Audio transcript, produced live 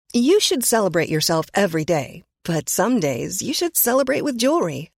You should celebrate yourself every day, but some days you should celebrate with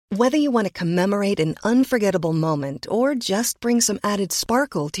jewelry. Whether you want to commemorate an unforgettable moment or just bring some added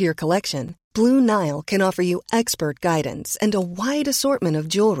sparkle to your collection, Blue Nile can offer you expert guidance and a wide assortment of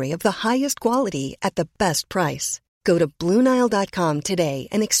jewelry of the highest quality at the best price. Go to BlueNile.com today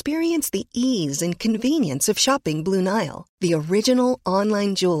and experience the ease and convenience of shopping Blue Nile, the original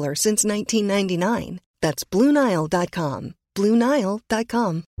online jeweler since 1999. That's BlueNile.com.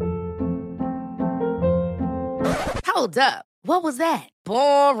 BlueNile.com. Hold up. What was that?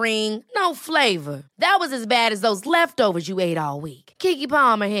 Boring. No flavor. That was as bad as those leftovers you ate all week. Keke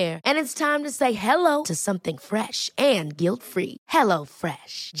Palmer here, and it's time to say hello to something fresh and guilt-free. Hello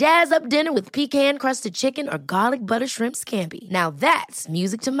Fresh. Jazz up dinner with pecan-crusted chicken or garlic butter shrimp scampi. Now that's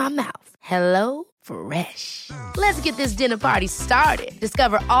music to my mouth. Hello Fresh. Let's get this dinner party started.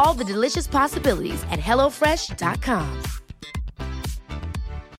 Discover all the delicious possibilities at hellofresh.com.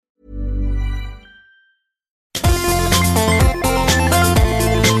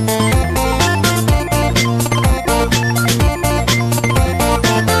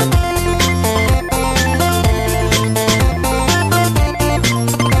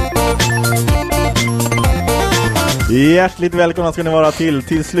 Hjärtligt välkomna ska ni vara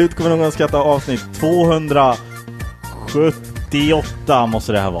till slut kommer någon skratta avsnitt 278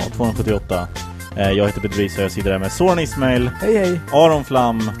 måste det här vara, 278. Jag heter Bedris och jag sitter där med Soran Ismail. Hej hej. Aron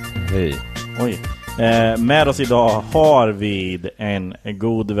Flam. Hej. Oj. Med oss idag har vi en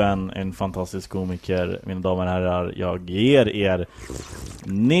god vän, en fantastisk komiker. Mina damer och herrar, jag ger er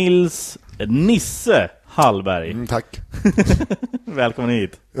Nisse Hallberg. Tack. Välkommen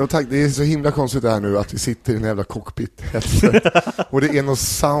hit. Ja, tack. Det är så himla konstigt det här nu att vi sitter i en jävla cockpit och det är någon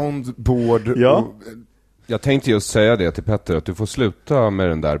soundboard. Ja. Och... Jag tänkte just säga det till Petter, att du får sluta med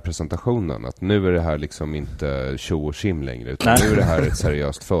den där presentationen. Att nu är det här liksom inte show och shim längre, utan nu är det här ett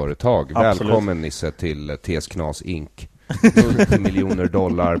seriöst företag. Välkommen Nisse till TS Knas Inc.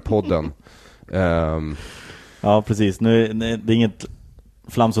 $multimiljoner podden. Ja, precis. Nu det är inget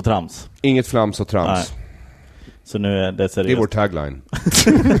flams och trams. Inget flams och trams. Nej. Så nu är det seriöst. Det är vår tagline.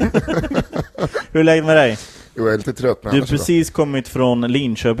 Hur är läget med dig? Jag är lite trött. Du har precis kommit från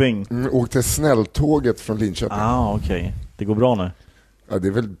Linköping. Åkte snälltåget från Linköping. Okej. Det går bra nu. Ja, det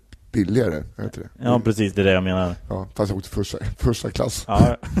är väl billigare, är inte det? Ja, precis, det är det jag menar. Ja, fast jag åkte första klass.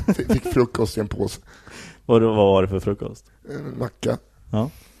 Ja. Fick frukost i en påse. Vad var det för frukost? En macka. Ja.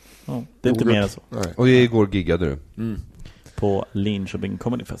 Det är inte mer än så. Nej. Och igår giggade du. På Linköping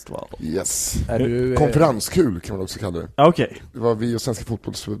Comedy Festival. Yes. Är du, konferenskul kan man också kalla det. Okej. Det var vi och Svenska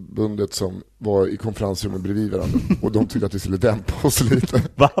fotbollsförbundet som var i konferensrummet bredvid varandra. Och de tyckte att vi skulle dämpa oss lite.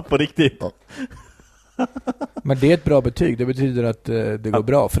 Va? På riktigt? Ja. Men det är ett bra betyg. Det betyder att det går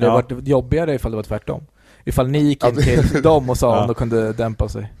bra. För det har varit jobbigare ifall det var tvärtom. Ifall ni gick in till dem och sa om de kunde dämpa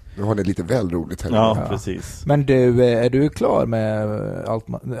sig. Nu har ni lite väl roligt här. Ja, precis. Men du, är du klar med allt?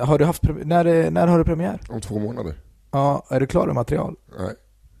 Har du haft när har du premiär? Om 2 månader. Ja, är du klar med material?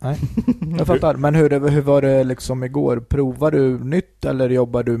 Nej. Jag fattar. Men hur var det liksom igår? Provar du nytt eller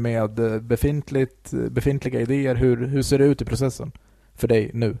jobbar du med befintliga idéer? Hur ser det ut i processen för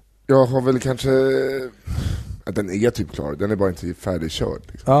dig nu? Jag har väl kanske att den är typ klar. Den är bara inte färdigkörd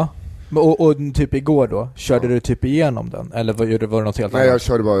liksom. Ja. Och typ igår då, körde du typ igenom den? Eller var det något helt annat? Nej, jag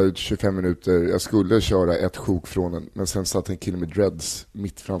körde bara 25 minuter. Jag skulle köra ett sjok från den, men sen satt en kille med dreads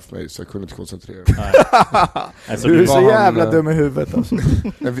mitt framför mig, så jag kunde inte koncentrera mig. Alltså, du är så jävla dum i huvudet alltså.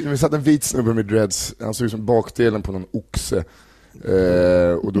 Vi satt en vit snubbe med dreads. Han såg ut som bakdelen på någon oxe.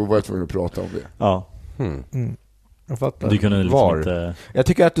 Och då var jag tvungen att prata om det. Ja. Jag fattar. Du kunde liksom inte... Jag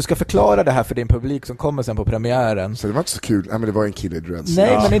tycker att du ska förklara det här för din publik som kommer sen på premiären. Så det var inte så kul. Nej, men det var en kille i dreads.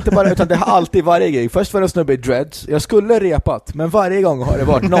 Nej, men inte bara, utan det har alltid varje grej. Först var det en snubbe i dreads. Jag skulle repat, men varje gång har det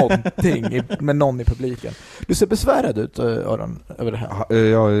varit någonting med någon i publiken. Du ser besvärad ut, Aron, över det här.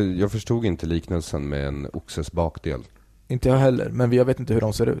 Jag förstod inte liknelsen med en oxes bakdel. Inte jag heller, men jag vet inte hur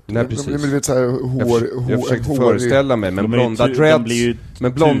de ser ut. Nej, precis. Men vet, så här, jag försökte föreställa mig, men blonda dreads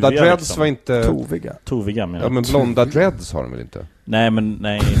liksom. var inte... Toviga men men blonda dreads har de väl inte? Nej, men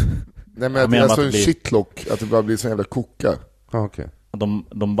nej. Nej, men alltså en shitlock, att det bara blir så jävla koka. Okej.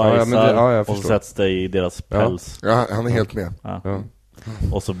 De bajsar och så sätts det i deras päls. Ja, han är helt med. Ja.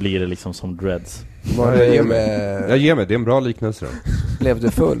 Och så blir det liksom som dreads. Jag ger mig, det är en bra liknelse då. Blev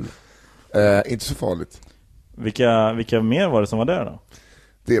du full? Inte så farligt. Vilka mer var det som var där då?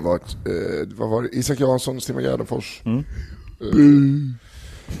 Det var vad var det? Isak Jansson, Simon Gärdenfors. Det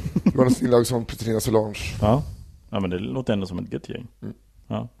var något inlag som Petrina Solange. Ja, men det låter ändå som ett gött gäng.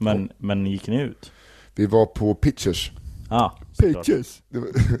 Ja, men gick ni ut? Vi var på Pitchers. Ja, Pitches.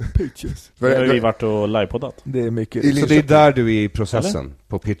 Pitches. Det har vi varit och livepoddat. Det är mycket. Så det är där du är i processen, eller?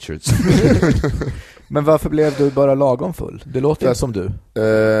 På Pitchers. Men varför blev du bara lagom full? Det låter inte som du.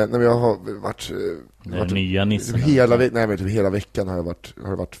 Nej, men jag har varit nya nissen. Hela veckan har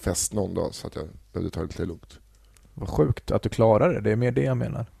det varit fest någon dag, så att jag behövde ta det lite lugnt. Vad sjukt att du klarar det. Det är mer det jag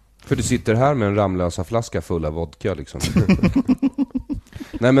menar. För du sitter här med en Ramlösa flaska full av vodka liksom.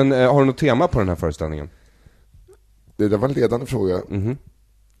 Nej, men har du något tema på den här föreställningen? Det var en ledande fråga. Mm-hmm.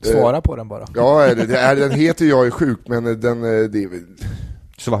 Svara på den bara. Ja, den heter Jag är sjuk, men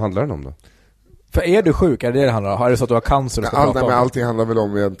Så vad handlar den om då? För är du sjuk? Är det handlar om? Är det så att du har cancer? Allting handlar väl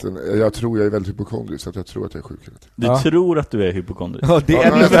om egentligen. Jag tror jag är väldigt hypokondrisk, så att jag tror att jag är sjuk. Du tror att du är hypokondrisk? Ja, det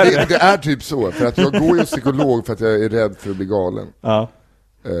är typ så. För att jag går ju psykolog för att jag är rädd för att bli galen. Ja.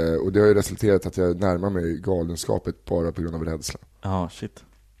 Och det har ju resulterat att jag närmar mig galenskapet bara på grund av rädsla. Ja, shit.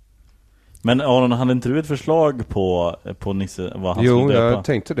 Men Aron, hade inte du ett förslag på Nisse? Vad han jo, jag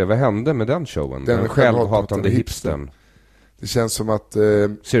tänkte det. Vad hände med den showen? Den självhatande hipstern. Det känns som att...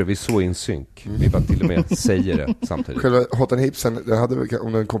 Ser du, vi är så in synk. Vi bara till och med säger det samtidigt. Själva hatande hipstern, den hade väl,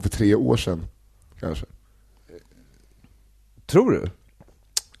 om den kom för 3 år sedan, kanske. Tror du?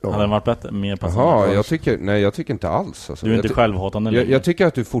 Ja. Hade den varit bättre? Mer passande? Jaha, jag tycker inte alls. Alltså. Du är inte självhatande längre. Jag tycker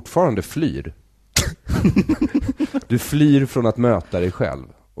att du fortfarande flyr. Du flyr från att möta dig själv.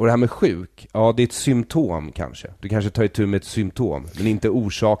 Och det här med sjuk, ja, det är ett symptom kanske. Du kanske tar itu med ett symptom, men inte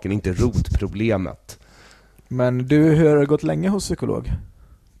orsaken, inte rotproblemet. Men du har gått länge hos psykolog?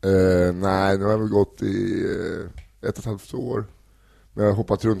 Nej, nu har jag väl gått i 1,5 år. Men jag har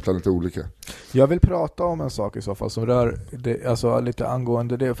hoppat runt lite olika. Jag vill prata om en sak i så fall som rör det, alltså lite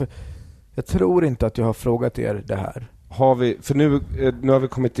angående det. För jag tror inte att jag har frågat er det här. Har vi, för nu har vi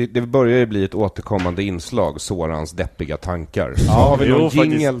kommit till, det börjar ju bli ett återkommande inslag, Sorans deppiga tankar. Så har vi någon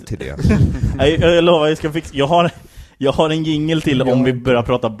jingle till det? Jag lovar, jag ska fixa. Jag har en jingle till om vi börjar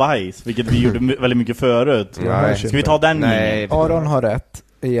prata bajs, vilket vi gjorde väldigt mycket förut. Nej. Ska vi ta den? Nej. Aron har rätt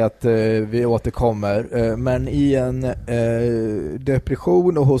i att vi återkommer, men i en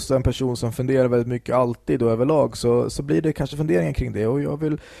depression och hos en person som funderar väldigt mycket alltid och överlag så blir det kanske funderingar kring det. Och jag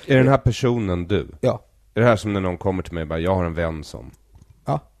vill... Är den här personen du? Ja. Är det här som när någon kommer till mig och bara, jag har en vän som...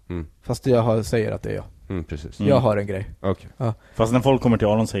 Ja, fast jag säger att det är jag. Precis. Jag har en grej. Okay. Ja. Fast när folk kommer till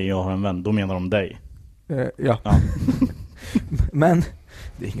Aron och säger jag har en vän, då menar de dig. Ja. Men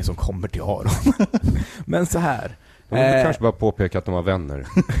det är ingen som kommer till Aron. Men så här. Du kanske bara påpeka att de har vänner.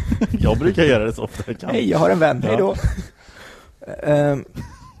 Jag brukar göra det så ofta jag kan. Hej, jag har en vän. Hej då.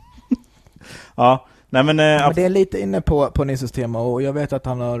 Ja. Nej, men det är lite inne på Nisses tema, och jag vet att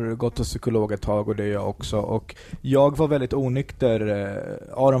han har gått till psykolog ett tag, och det är jag också. Och jag var väldigt onykter.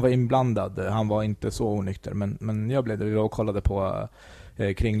 Aron var inblandad. Han var inte så onykter, men jag blev det och kollade på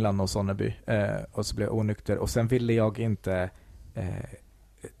Kringlan och Sonneby, och så blev jag onykter. Och sen ville jag inte,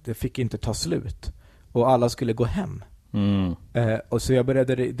 det fick inte ta slut. Och alla skulle gå hem. Och så jag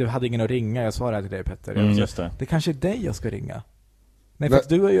började, du hade ingen att ringa. Jag svarade till dig, Petter. Just det. Det kanske är dig jag ska ringa. Nej, för att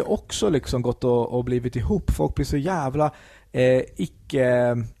du har ju också liksom gått och blivit ihop. Folk blir så jävla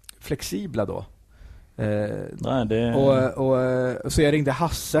icke-flexibla då. Nej, det... och så jag ringde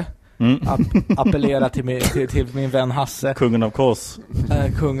Hasse. Appellera till min vän Hasse. Kungen av Kos.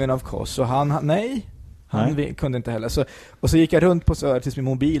 Kungen av Kos. Och han kunde inte heller. Och så gick jag runt på Söder tills min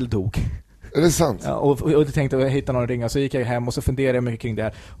mobil dog. Är det sant? Ja, och jag tänkte att jag hittade någon ringa. Så gick jag hem och så funderade jag mycket kring det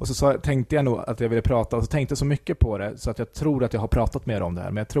här. Och så tänkte jag nog att jag ville prata. Och så tänkte jag så mycket på det, så att jag tror att jag har pratat mer om det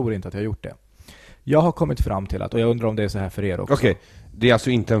här. Men jag tror inte att jag har gjort det. Jag har kommit fram till att, och jag undrar om det är så här för er också. Okej, det är alltså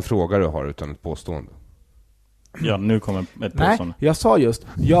inte en fråga du har, utan ett påstående. Ja, nu kommer ett påstående. Nej, jag sa just,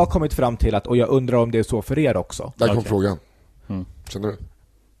 jag har kommit fram till att, och jag undrar om det är så för er också. Där kom frågan. Känner du?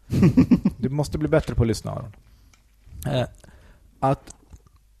 Du måste bli bättre på att lyssna, Aron. Att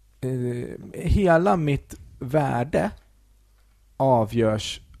hela mitt värde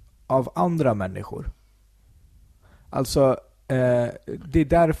avgörs av andra människor. Alltså det är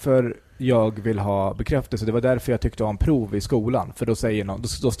därför jag vill ha bekräftelse. Det var därför jag tyckte om prov i skolan. För då säger någon,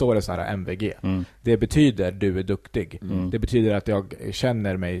 då står det så här MVG. Det betyder du är duktig. Det betyder att jag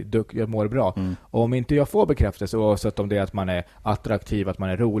känner mig jag mår bra. Och om inte jag får bekräftelse, oavsett om det är att man är attraktiv, att man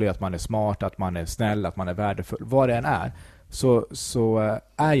är rolig, att man är smart, att man är snäll, att man är värdefull, vad det än är, så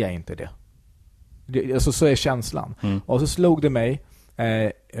är jag inte det. Alltså, så är känslan. Och så slog det mig,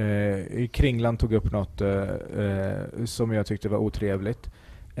 Kringland tog upp något som jag tyckte var otrevligt.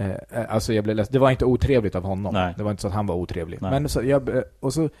 Alltså jag blev ledsen. Det var inte otrevligt av honom. Nej. Det var inte så att han var otrevlig. Nej. Men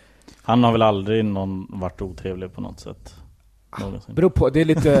så han har väl aldrig varit otrevlig på något sätt. Beror på, det är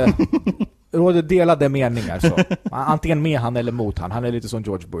lite råder delade meningar så. Antingen med han eller mot han. Han är lite som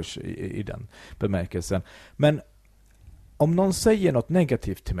George Bush i den bemärkelsen. Men om någon säger något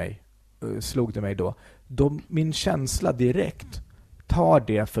negativt till mig, slog det mig då min känsla direkt tar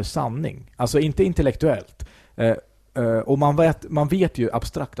det för sanning. Alltså inte intellektuellt. Och man vet ju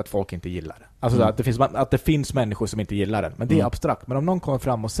abstrakt att folk inte gillar det. Alltså att det finns människor som inte gillar den. Men det är abstrakt. Men om någon kommer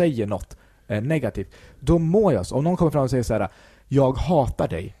fram och säger något negativt, då mår jag så. Om någon kommer fram och säger så här: jag hatar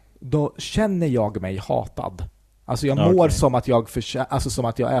dig, då känner jag mig hatad. Alltså jag mår som att som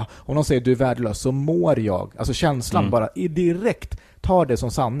att jag är. Om någon säger du är värdelös, så mår jag. Alltså känslan bara direkt tar det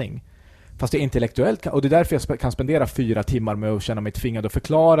som sanning. Fast det är intellektuellt, och det är därför jag kan spendera 4 timmar med att känna mig tvingad att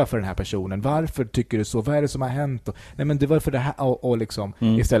förklara för den här personen. Varför tycker du så? Vad är det som har hänt? Nej, men det var för det här, och liksom,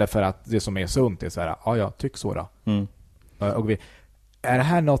 istället för att det som är sunt är så här: ja, tyck så då. Och är det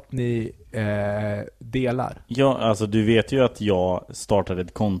här något ni delar? Ja, alltså du vet ju att jag startade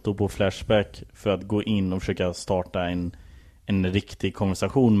ett konto på Flashback för att gå in och försöka starta en riktig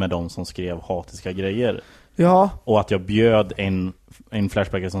konversation med de som skrev hatiska grejer. Ja. Och att jag bjöd en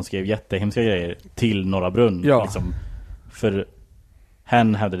Flashbackare som skrev jättehemska grejer till Norra Brunn. Ja. Liksom, för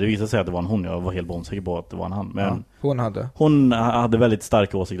hen hade det visat sig att det var en hon. Jag var helt bombsäker på att det var en han. Men hon hade väldigt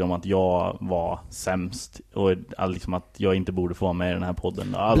starka åsikter om att jag var sämst. Och liksom att jag inte borde få vara med i den här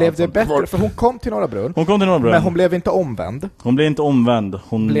podden. Blev det bättre? För hon kom till Norra Brunn. Men hon blev inte omvänd.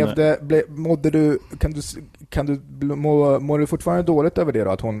 Mår du fortfarande dåligt över det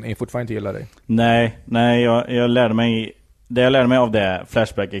då? Att hon fortfarande inte gillar dig? Nej, jag lärde mig. Det jag lärde mig av det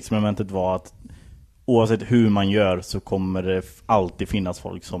Flashback-experimentet var att oavsett hur man gör så kommer det alltid finnas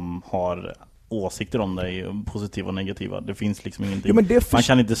folk som har åsikter om dig, positiva och negativa. Det finns liksom ingenting. Man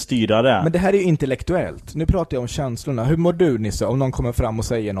kan inte styra det. Men det här är ju intellektuellt. Nu pratar jag om känslorna. Hur mår du, Nisse, om någon kommer fram och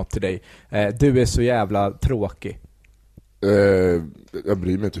säger något till dig? Du är så jävla tråkig. Jag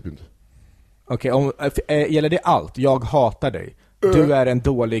bryr mig typ inte. Okej, gäller det allt? Jag hatar dig. Du är en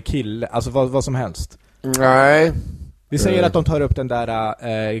dålig kille. Alltså vad som helst. Nej. Vi säger att de tar upp den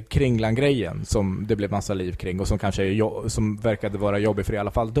där Kringlan-grejen som det blev massa liv kring och som kanske som verkade vara jobbig för i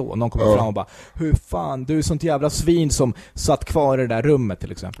alla fall då. Någon kommer fram och bara: hur fan, du är sånt jävla svin som satt kvar i det där rummet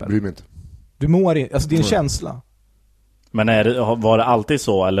till exempel. Bryr mig inte. Du mår inte, alltså din känsla. Men var det alltid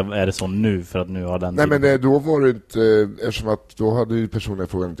så, eller är det så nu för att nu har den... Nej, men då var det inte, eftersom att då hade ju personen i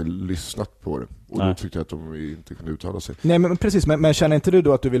frågan inte lyssnat på det. Och då tyckte jag att de inte kunde uttala sig. Nej, men precis, men känner inte du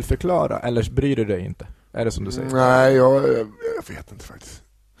då att du vill förklara, eller bryr du dig inte? Är det som du säger? Nej, jag vet inte faktiskt.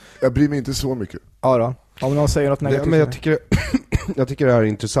 Jag bryr mig inte så mycket. Ja då, om någon säger något negativt. Men jag tycker det här är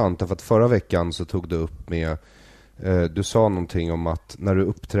intressant, för att förra veckan så tog du upp med... Du sa någonting om att när du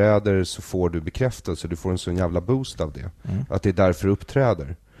uppträder så får du bekräftelse. Du får en sån jävla boost av det. Att det är därför du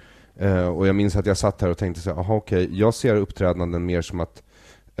uppträder. Och jag minns att jag satt här och tänkte så här: okej, jag ser uppträdanden mer som att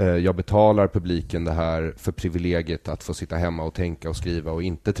jag betalar publiken det här för privilegiet att få sitta hemma och tänka och skriva och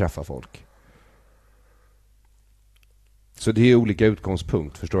inte träffa folk. Så det är olika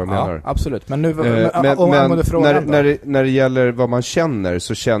utgångspunkt, förstår du vad jag menar? Absolut. Men nu när det gäller vad man känner,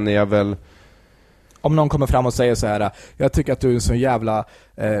 så känner jag väl... Om någon kommer fram och säger så här: jag tycker att du är en så jävla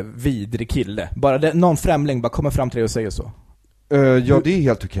vidrig kille. Bara någon främling bara kommer fram till dig och säger så. Ja, det är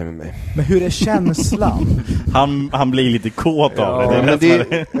helt okej med mig. Men hur är känslan? han blir lite kåt av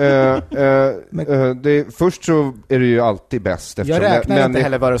det. Först så är det ju alltid bäst. Jag räknar inte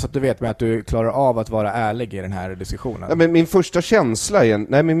heller bara så att du vet med att du klarar av att vara ärlig i den här diskussionen. Ja, men min första känsla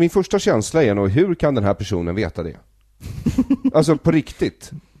är nog, hur kan den här personen veta det? Alltså på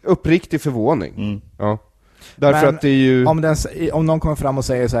riktigt. Uppriktig förvåning. Ja. Därför att det är ju... om någon kommer fram och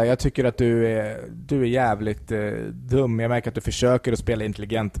säger så här: jag tycker att du är jävligt dum. Jag märker att du försöker att spela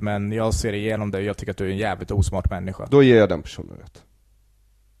intelligent, men jag ser igenom dig. Jag tycker att du är en jävligt osmart människa. Då ger jag den personen rätt.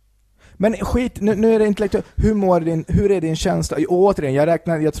 Men skit, nu är det intellektuellt. Hur är din känsla? Och återigen,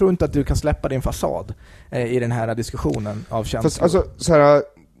 jag tror inte att du kan släppa din fasad i den här diskussionen av känslor. Fast, alltså, så här,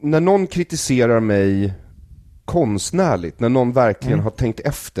 när någon kritiserar mig konstnärligt, när någon verkligen har tänkt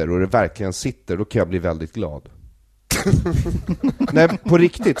efter och det verkligen sitter, då kan jag bli väldigt glad. Nej, på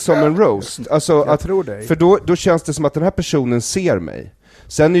riktigt, som en roast. Alltså, jag tror det. För då känns det som att den här personen ser mig.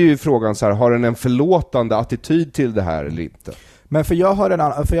 Sen är ju frågan så här: har den en förlåtande attityd till det här eller inte? Men för jag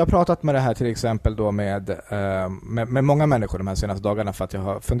har pratat med det här till exempel då med många människor de här senaste dagarna, för att jag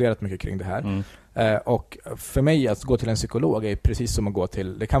har funderat mycket kring det här. Och för mig att gå till en psykolog är precis som att gå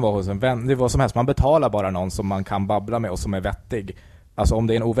till, det kan vara hos en vän, det är vad som helst. Man betalar bara någon som man kan babbla med och som är vettig. Alltså om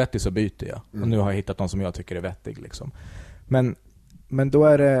det är en ovettig så byter jag. Och nu har jag hittat någon som jag tycker är vettig liksom. Men då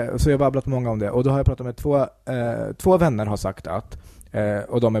är det, så jag har babblat många om det. Och då har jag pratat med två vänner har sagt att,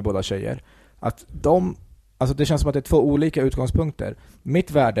 och de är båda tjejer, att alltså det känns som att det är två olika utgångspunkter.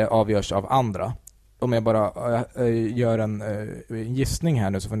 Mitt värde avgörs av andra. Om jag bara gör en gissning här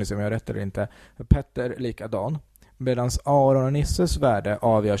nu så får ni se om jag har rätt eller inte. Petter likadan. Medan Aron och Nisses värde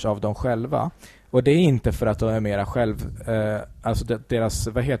avgörs av dem själva. Och det är inte för att de är mera alltså deras,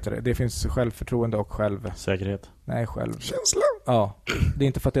 vad heter det? Det finns självförtroende och säkerhet. Nej, Känsla. Ja, det är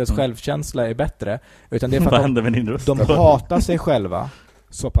inte för att deras självkänsla är bättre, utan det är för att de hatar sig själva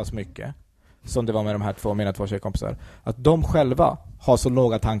så pass mycket, som det var med de här mina två tjejkompisar, att de själva har så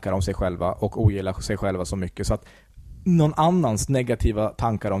låga tankar om sig själva och ogillar sig själva så mycket så att någon annans negativa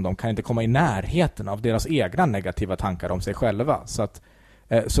tankar om dem kan inte komma i närheten av deras egna negativa tankar om sig själva.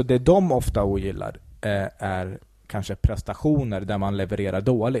 Så det de ofta ogillar är kanske prestationer där man levererar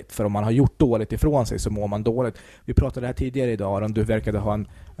dåligt. För om man har gjort dåligt ifrån sig så mår man dåligt. Vi pratade här tidigare idag, Aron, du verkade ha en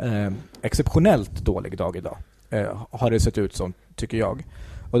exceptionellt dålig dag idag. Har det sett ut som, tycker jag.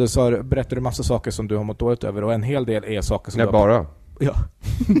 Och då berättade du massa saker som du har mått dåligt över, och en hel del är saker som Nej, bara. Ja.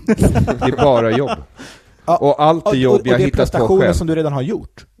 Det är bara jobb. Ja, och allt är jobb jag hittat på själv. Och det är prestationer som du redan har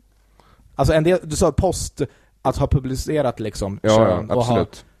gjort. Alltså en del, du sa post, att ha publicerat liksom. Ja,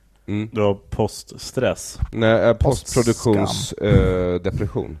 absolut. Du har poststress. Nej,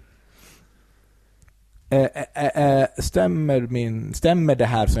 postproduktionsdepression. Stämmer det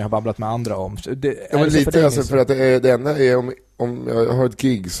här som jag har babblat med andra om? Men lite, alltså, för att det enda är om jag har ett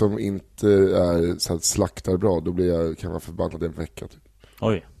gig som inte är så att slaktar bra, då kan jag vara förbannad en vecka typ.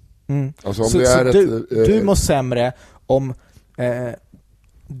 Oj. Alltså, om det är du mår sämre om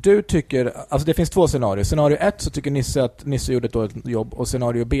du tycker, alltså det finns två scenarier. Scenario 1 så tycker Nisse att Nisse gjorde ett dåligt jobb, och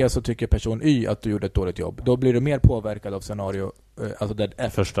scenario B så tycker person Y att du gjorde ett dåligt jobb. Då blir du mer påverkad av scenario, alltså det är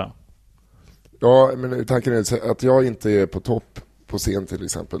första. Ja, men tanken är att jag inte är på topp på scen till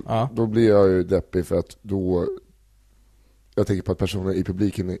exempel. Ja. Då blir jag ju deppig, för att då jag tänker på att personer i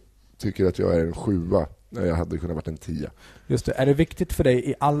publiken tycker att jag är en 7 när jag hade kunnat varit en 10. Just det. Är det viktigt för dig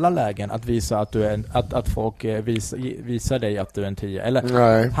i alla lägen att visa att du är att folk visar dig att du är en 10? Eller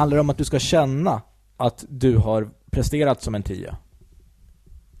Nej. Handlar det om att du ska känna att du har presterat som en 10?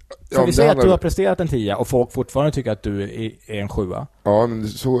 För vi säger att du har presterat en 10 och folk fortfarande tycker att du är en 7. Ja, men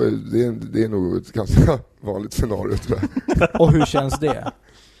så, det är nog ett ganska vanligt scenario, tror jag. Och hur känns det?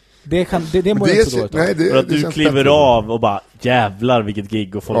 Det mår inte så dåligt. Nej, för att du kliver av och bara, jävlar vilket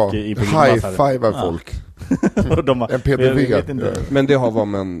gig, och folk i high-five folk. En PPV. Men det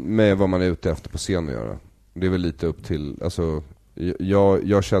har med vad man är ute efter på scen att göra. Det är väl lite upp till, alltså,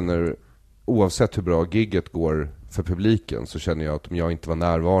 jag känner, oavsett hur bra gigget går för publiken, så känner jag att om jag inte var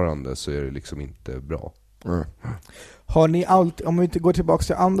närvarande så är det liksom inte bra. Har ni om vi inte går tillbaka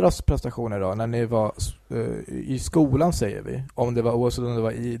till andras prestationer då, när ni var i skolan, säger vi, om det var oavsett om det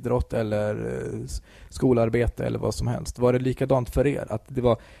var idrott eller skolarbete eller vad som helst, var det likadant för er? Att det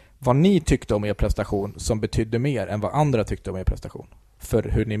var vad ni tyckte om er prestation som betydde mer än vad andra tyckte om er prestation för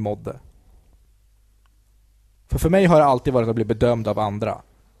hur ni mådde? För mig har det alltid varit att bli bedömd av andra.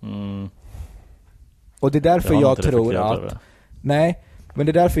 Och det är därför jag tror att men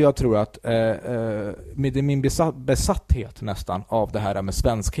det är därför jag tror att med min besatthet nästan av det här med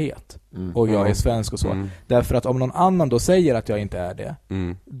svenskhet, och jag är svensk och så, därför att om någon annan då säger att jag inte är det,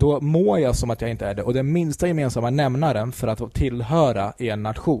 då mår jag som att jag inte är det. Och den minsta gemensamma nämnaren för att tillhöra en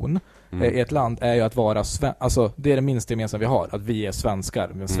nation, i ett land, är ju att vara alltså det är det minsta gemensamma vi har, att vi är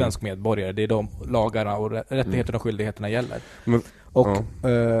svenskar, svensk medborgare. Det är de lagarna och rättigheterna och skyldigheterna gäller.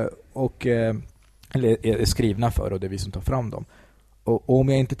 Eller är skrivna för, och det är vi som tar fram dem. Och om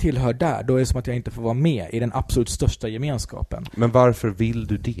jag inte tillhör där, då är det som att jag inte får vara med i den absolut största gemenskapen. Men varför vill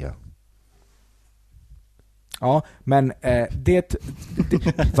du det? Ja, men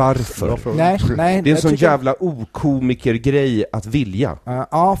varför? Nej, det är en sån jävla okomiker-grej att vilja.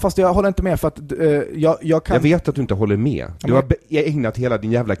 Ja, fast jag håller inte med, för att jag kan... Jag vet att du inte håller med. Du har ägnat hela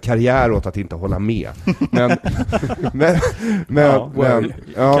din jävla karriär åt att inte hålla med. Men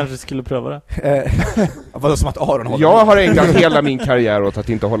kanske skulle pröva det. Vad som att Aron håller jag har ägnat hela min karriär åt att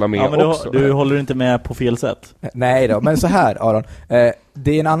inte hålla med men också. Du håller inte med på fel sätt. Nej då, men så här, Aron.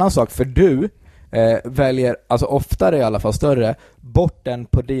 Det är en annan sak, för du väljer, alltså oftare i alla fall större, bort den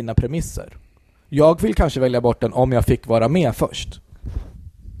på dina premisser. Jag vill kanske välja bort den om jag fick vara med först.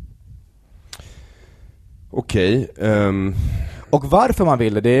 Okej. Och varför man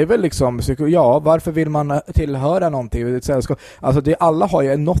vill det är väl liksom, varför vill man tillhöra någonting, ett sällskap? Alltså alla har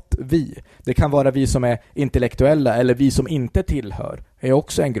ju något vi. Det kan vara vi som är intellektuella, eller vi som inte tillhör, är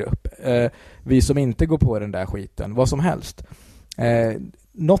också en grupp. Vi som inte går på den där skiten, vad som helst.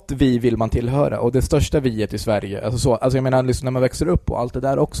 Något vi vill man tillhöra, och det största viet i Sverige, alltså jag menar liksom, när man växer upp och allt det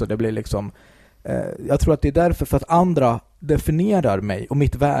där också, det blir liksom jag tror att det är därför, för att andra definierar mig och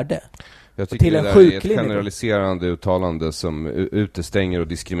mitt värde. Jag tycker till det en där sjuklig är ett generaliserande uttalande som utestänger och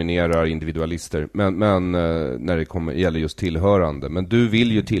diskriminerar individualister. Men när det gäller just tillhörande. Men du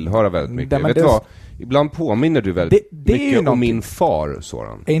vill ju tillhöra väldigt mycket. Vet du vad? Ibland påminner du väldigt mycket om min far,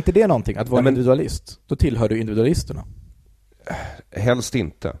 Soran. Är inte det någonting, att vara individualist? Då tillhör du individualisterna. Helst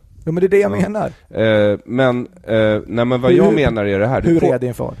inte. Jo, men det är det jag menar. Vad jag menar är det här. Hur är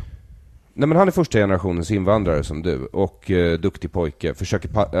din far? Nej, men han är första generationens invandrare som du och duktig pojke.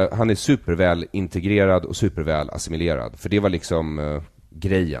 Han är superväl integrerad och superväl assimilerad. För det var liksom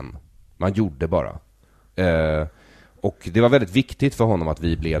grejen. Man gjorde bara. Och det var väldigt viktigt för honom att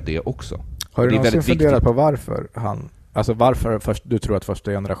vi blev det också. Har du någonsin funderat på varför varför du tror att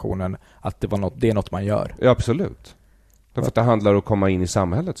första generationen, att det är något man gör? Ja, absolut. För att det handlar om att komma in i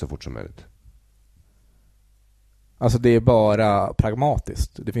samhället så fort som möjligt. Alltså det är bara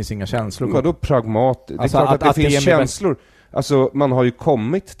pragmatiskt. Det finns inga känslor. Vadå pragmatiskt? Det är klart att det finns känslor. Alltså man har ju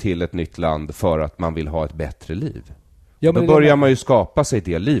kommit till ett nytt land för att man vill ha ett bättre liv. Ja, då börjar man ju skapa sig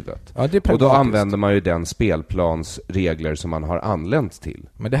det livet. Ja, det är och då använder man ju den spelplans regler som man har anlänt till.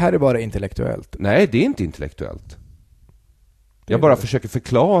 Men det här är bara intellektuellt. Nej, det är inte intellektuellt. Jag bara försöker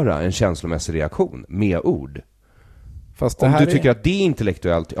förklara en känslomässig reaktion med ord. Fast om du tycker att det är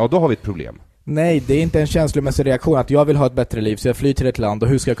intellektuellt, ja då har vi ett problem. Nej, det är inte en känslomässig reaktion att jag vill ha ett bättre liv så jag flyr till ett land och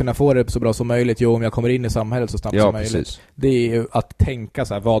hur ska jag kunna få det så bra som möjligt? Jo, om jag kommer in i samhället så snabbt som möjligt. Precis. Det är ju att tänka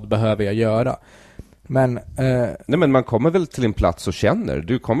så här, vad behöver jag göra? Men nej, men man kommer väl till en plats och känner.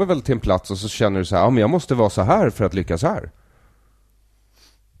 Du kommer väl till en plats och så känner du så här, ja, men jag måste vara så här för att lyckas här.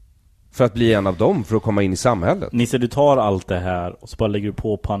 För att bli en av dem, för att komma in i samhället. Nisse, du tar allt det här och så bara lägger du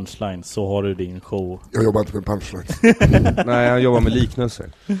på punchline, så har du din show. Jag jobbar inte med punchline. Nej, jag jobbar med liknelser.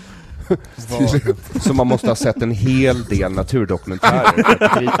 Så man måste ha sett en hel del naturdokumentärer.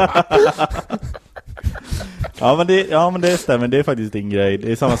 Ja, men det stämmer. Det är faktiskt din grej.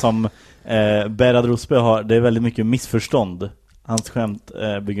 Det är samma som Berad Rosberg har. Det är väldigt mycket missförstånd. Hans skämt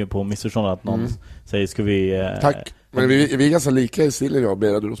bygger på missförstånd. Att någon säger, ska vi... Tack. Men vi är ganska lika i stilen, jag och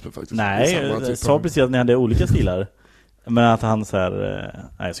Berad Rosberg faktiskt. Nej, jag sa precis att ni hade olika stilar. Men att han så här...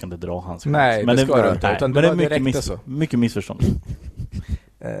 nej, jag ska inte dra hans skämt. Nej, men det ska du inte. Men det är mycket missförstånd.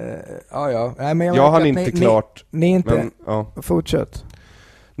 Nej, men jag hann inte klart. Ni inte. Men, ja. Fortsätt.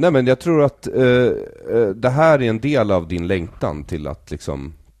 Nej, men jag tror att det här är en del av din längtan till att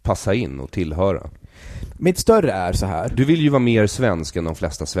liksom passa in och tillhöra. Mitt större är så här. Du vill ju vara mer svensk än de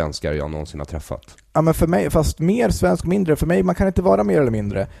flesta svenskar jag någonsin har träffat. Ja, men för mig, fast mer svensk, mindre. För mig, man kan inte vara mer eller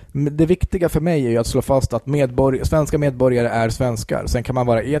mindre. Det viktiga för mig är ju att slå fast att svenska medborgare är svenskar. Sen kan man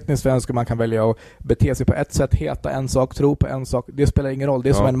vara etnisk svensk och man kan välja att bete sig på ett sätt, heta en sak, tro på en sak. Det spelar ingen roll, det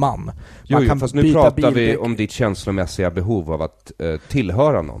är som en man. Man kan fast nu pratar vi om ditt känslomässiga behov av att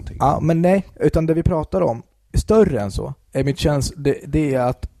tillhöra någonting. Ja, men nej, utan det vi pratar om, större än så, är det är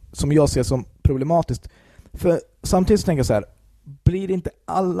att, som jag ser som problematiskt. För samtidigt så tänker jag så här, blir inte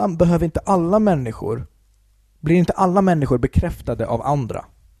alla människor bekräftade av andra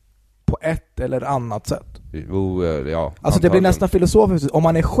på ett eller annat sätt? Jo, ja. Alltså det blir nästan filosofiskt. Om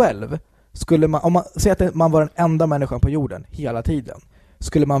man är själv, om man säger att man var den enda människan på jorden hela tiden,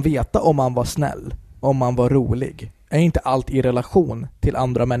 skulle man veta om man var snäll, om man var rolig? Är inte allt i relation till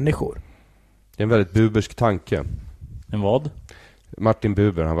andra människor? Det är en väldigt bubersk tanke. En vad? Martin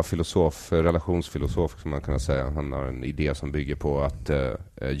Buber, han var filosof, relationsfilosof som man kan säga. Han har en idé som bygger på att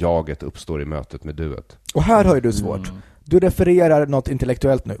jaget uppstår i mötet med duet. Och här har ju du svårt. Du refererar något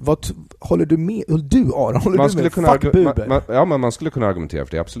intellektuellt nu. Vad håller du med? Du, Aron, håller du med? Fuck Buber. Ja, men man skulle kunna argumentera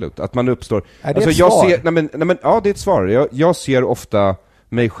för det, absolut. Att man uppstår... Är det ett svar? Nej, men, ja, det är ett svar. Jag ser ofta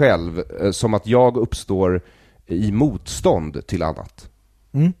mig själv som att jag uppstår i motstånd till annat.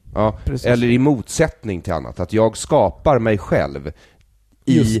 Ja, eller i motsättning till annat. Att jag skapar mig själv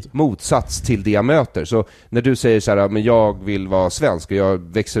i motsats till det jag möter. Så när du säger så här, men jag vill vara svensk och jag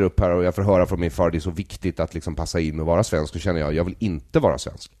växer upp här och jag får höra från min far, det är så viktigt att liksom passa in och vara svensk, så känner jag vill inte vara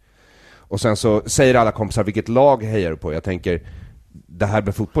svensk. Och sen så säger alla kompisar, vilket lag hejar du på? Jag tänker, det här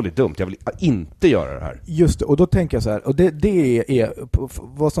med fotboll är dumt, jag vill inte göra det här. Just det, och då tänker jag så här, och det är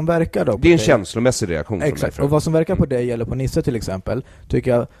vad som verkar då. Det är en känslomässig reaktion. Exakt, och vad som verkar på dig eller på Nisse till exempel,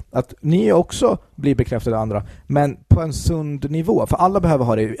 tycker jag att ni också blir bekräftade av andra, men på en sund nivå. För alla behöver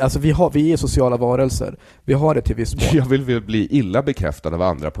ha det, alltså vi är sociala varelser. Vi har det till viss mån. Jag vill väl bli illa bekräftad av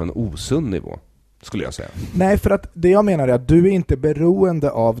andra på en osund nivå, skulle jag säga. Nej, för att det jag menar är att du är inte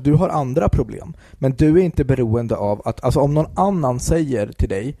beroende av, du har andra problem, men du är inte beroende av att, alltså om någon annan säger till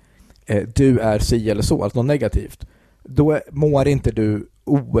dig du är si eller så, alltså något negativt, då mår inte du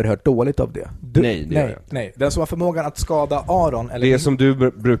oerhört dåligt av det. Nej. Den som har förmågan att skada Aron eller det som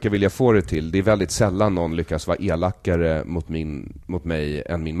du brukar vilja få det till, det är väldigt sällan någon lyckas vara elakare mot mig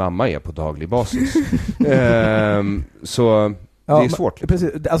än min mamma är på daglig basis. Så det är svårt.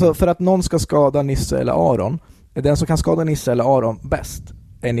 Precis. Alltså för att någon ska skada Nisse eller Aron, den som kan skada Nisse eller Aron bäst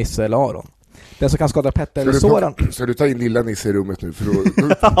är Nisse eller Aron. Den som kan skada Petter eller Soran. Ska du ta in lilla Nisse i rummet nu? För då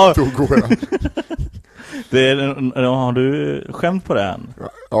går jag. Har du skämt på det än?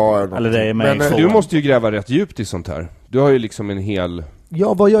 Ja, eller det är med du måste ju gräva rätt djupt i sånt här. Du har ju liksom en hel...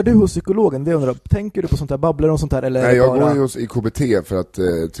 Ja, vad gör du hos psykologen? Det undrar. Tänker du på sånt här? Babblar du om sånt här? Eller nej, jag går ju i KBT för att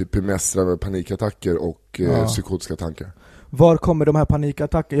typ bemästra med panikattacker och psykotiska tankar. Var kommer de här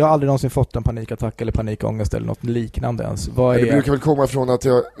panikattackerna? Jag har aldrig någonsin fått en panikattack eller panikångest eller något liknande ens. Det brukar väl komma från att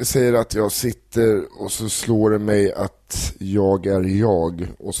jag säger att jag sitter och så slår det mig att jag är jag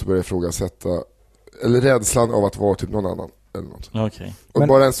och så börjar jag ifrågasätta eller rädslan av att vara typ någon annan eller något. Okay. Och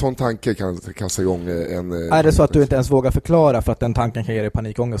bara en sån tanke kan kasta igång en... Är det så att du inte ens vågar förklara för att den tanken kan ge dig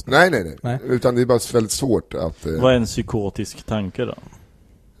panikångest? Nej. Utan det är bara väldigt svårt att... Vad är en psykotisk tanke då?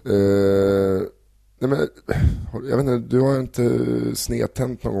 Nej, men, jag vet inte, du har inte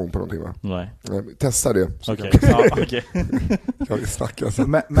snedtänt någon gång på någonting, va? Nej. Testa det. Okej. Kan vi snacka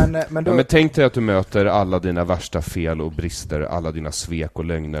sen. Men tänk dig att du möter alla dina värsta fel och brister, alla dina svek och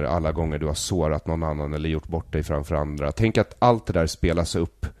lögner, alla gånger du har sårat någon annan eller gjort bort dig framför andra. Tänk att allt det där spelas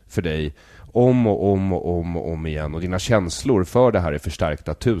upp för dig om och om igen, och dina känslor för det här är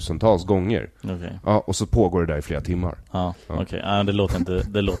förstärkta tusentals gånger. Okay. Ja, och så pågår det där i flera timmar. Ja. Okej. Det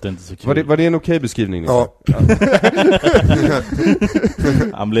låter inte så kul. Var det en okej beskrivning? Ja.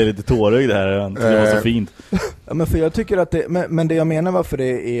 Han blev lite tårögd här. Det var så fint. Ja, men för jag tycker att men det jag menar varför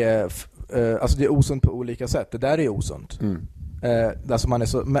det är alltså det är osunt på olika sätt. Det där är osunt. Alltså man är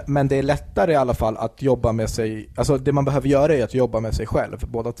så, men det är lättare i alla fall att jobba med sig. Alltså det man behöver göra är att jobba med sig själv,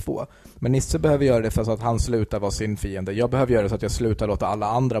 båda två. Men Nisse behöver göra det för så att han slutar vara sin fiende. Jag behöver göra det så att jag slutar låta alla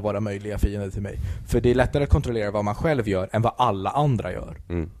andra vara möjliga fiender till mig. För det är lättare att kontrollera vad man själv gör än vad alla andra gör.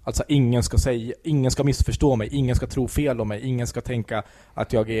 Alltså ingen ska missförstå mig, ingen ska tro fel om mig, ingen ska tänka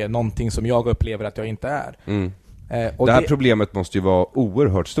att jag är någonting som jag upplever att jag inte är. Och det här problemet måste ju vara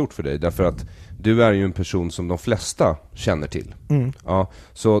oerhört stort för dig, därför att du är ju en person som de flesta känner till. Ja,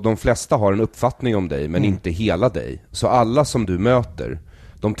 så de flesta har en uppfattning om dig, men inte hela dig. Så alla som du möter,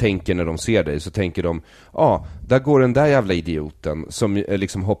 de tänker när de ser dig, så tänker de, där går den där jävla idioten som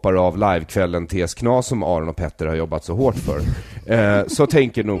liksom hoppar av livekvällen TS Knas som Aron och Petter har jobbat så hårt för. Så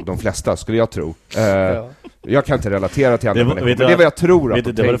tänker nog de flesta, skulle jag tro. Jag kan inte relatera till andra människor, men det är vad jag tror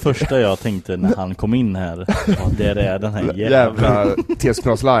att det var det första jag tänkte när han kom in här. Det är den här jävla TS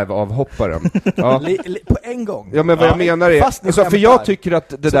Knas live-avhopparen. Ja. På en gång. Ja, men vad jag menar är... Alltså, för jag tycker att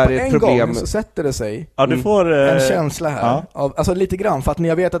det där är ett problem. På en gång så sätter det sig du får, en känsla här. Av, alltså lite grann, för att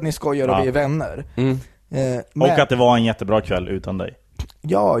jag vet att ni skojar och vi är vänner. Och att det var en jättebra kväll utan dig.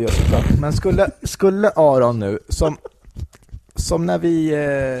 Ja, såklart. Men skulle Aron nu, som när vi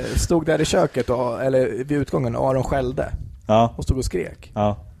stod där i köket eller vid utgången, Aron skällde och stod och skrek.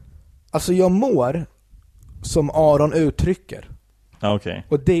 Alltså jag mår som Aron uttrycker. Okay.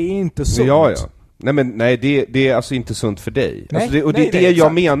 Och det är inte sunt. Ja. Nej, det är alltså inte sunt för dig. Nej, alltså det är det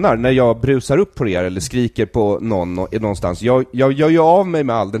jag menar när jag brusar upp på er eller skriker på någon någonstans. Jag gör ju av mig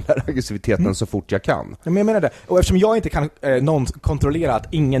med all den här aggressiviteten så fort jag kan. Men jag menar det. Och eftersom jag inte kan kontrollera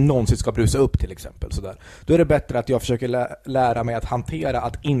att ingen någonsin ska brusa upp till exempel, sådär, då är det bättre att jag försöker lära mig att hantera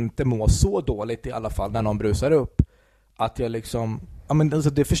att inte må så dåligt i alla fall när någon brusar upp. Att jag liksom... Ja, men alltså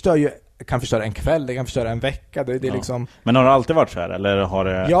det kan förstöra en kväll, det kan förstöra en vecka. Det är liksom... Men har det alltid varit så här? Eller har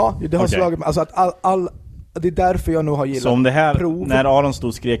det... Ja, det har slagit mig. Alltså att det är därför jag nog har gillat... Så om det här, när Aron stod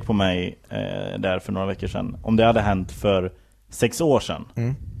och skrek på mig där för några veckor sedan, om det hade hänt för 6 år sedan,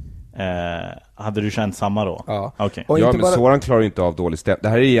 hade du känt samma då? Ja. Okay. Men Soran klarar inte av dålig stämning. Det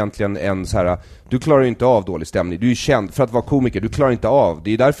här är egentligen en så här, du klarar inte av dålig stämning. Du är känd för att vara komiker, du klarar inte av.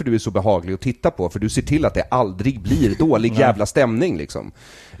 Det är därför du är så behaglig att titta på, för du ser till att det aldrig blir dålig jävla stämning liksom.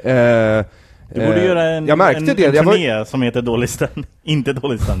 Du borde göra en turné som heter Dålig stämning. Inte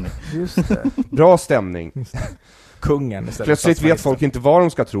dålig stämning. Just det. Bra stämning. Kungen istället. Plötsligt vet folk inte vad de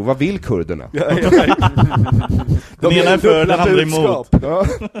ska tro. Vad vill kurderna? Den ena är för, den andra emot.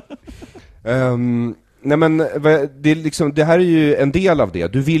 Nej, men det, är liksom, det här är ju en del av det.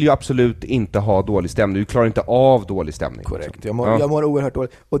 Du vill ju absolut inte ha dålig stämning. Du klarar inte av dålig stämning. Korrekt. Jag mår oerhört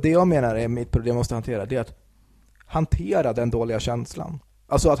dåligt. Och det jag menar är mitt problem måste hantera, det är att hantera den dåliga känslan.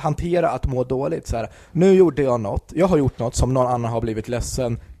 Alltså att hantera att må dåligt. Så här, nu gjorde jag något. Jag har gjort något som någon annan har blivit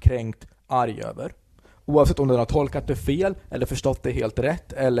ledsen, kränkt, arg över. Oavsett om den har tolkat det fel eller förstått det helt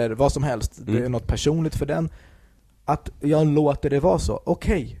rätt eller vad som helst. Det är något personligt för den. att jag låter det vara så.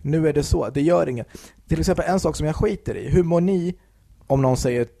 Okej, nu är det så. Det gör inget. Till exempel en sak som jag skiter i. Hur mår ni om någon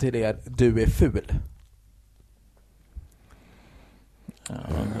säger till er, du är ful?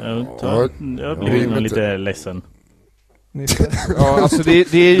 Jag blir lite ledsen. Ja, alltså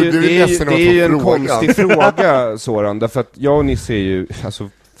det är ju en konstig fråga, Soran, därför att jag och Nisse är ju alltså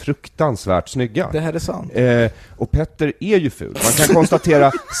fruktansvärt snygga. Det här är sant. Och Petter är ju ful. Man kan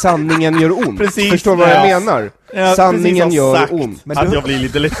konstatera sanningen gör ont. Precis, förstår vad jag menar? Ja, sanningen gör ont. Men att jag blir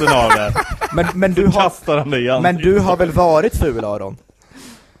lite ledsen av det. Men du har väl varit ful, Aron?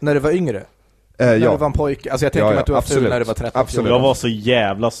 När du var yngre? När du var en pojke. Alltså jag tänker mig att du var ful när du var 13. Absolut. Jag var så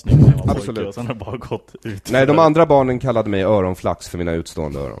jävla snygg när jag var pojke och sen har det bara gått ut. Nej, de andra barnen kallade mig öronflax för mina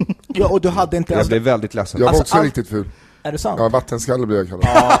utstående öron. Ja, och du hade inte... Jag blev väldigt ledsen. Jag var också riktigt ful. Är det sant? Ja, vattenskalle blev jag kallad.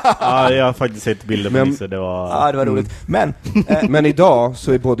 Ja, jag har faktiskt sett bilder på Nisse. Det var roligt. Men idag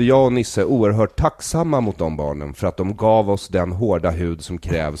så är både jag och Nisse oerhört tacksamma mot de barnen för att de gav oss den hårda hud som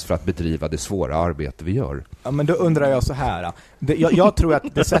krävs för att bedriva det svåra arbete vi gör. Ja, men då undrar jag så här. Jag tror att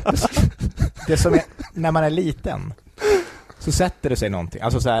det som är, när man är liten så sätter det sig någonting.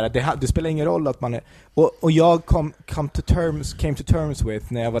 Alltså så här, det spelar ingen roll att man är... Och jag came to terms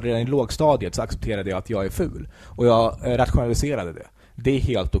with, när jag var redan i lågstadiet så accepterade jag att jag är ful. Och jag rationaliserade det. Det är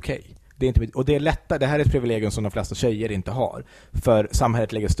helt okej. Det är inte, och det är lättare, det här är ett privilegium som de flesta tjejer inte har. För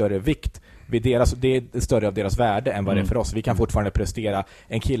samhället lägger större vikt vid deras, det är större av deras värde än vad det är för oss. Vi kan fortfarande prestera.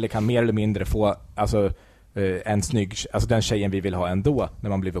 En kille kan mer eller mindre få en snygg, alltså den tjejen vi vill ha ändå när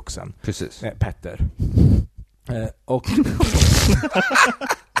man blir vuxen. Precis. Petter. Och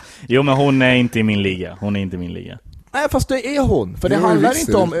jo, men hon är inte i min liga. Nej, fast det är hon. För det handlar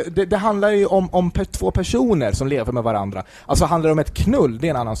inte om... Det handlar ju om två personer som lever med varandra. Alltså handlar det om ett knull, det är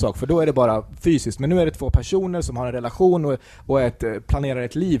en annan sak. För då är det bara fysiskt. Men nu är det två personer som har en relation och planerar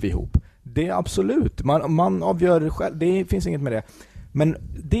ett liv ihop. Det är absolut. Man avgör själv. Det finns inget med det. Men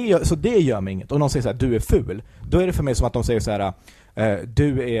det gör mig inget. Om någon säger så här, du är ful. Då är det för mig som att de säger så här,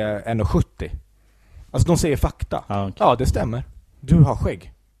 du är 1,70. Alltså de säger fakta. Okay. Ja, det stämmer. Du har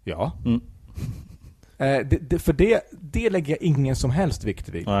skägg. Ja. För det lägger jag ingen som helst vikt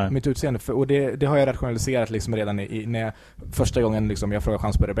vid. Mitt utseende. Och det har jag rationaliserat liksom redan när första gången liksom, jag frågade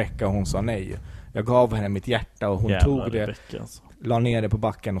chans på Rebecca och hon sa nej. Jag gav henne mitt hjärta och hon tog det, Rebecca, alltså. La ner det på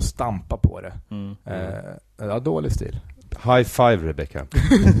backen och stampa på det. Ja, dålig stil. High five, Rebecca.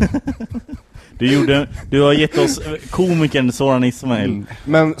 Du har gett oss komikern Soran Ismail.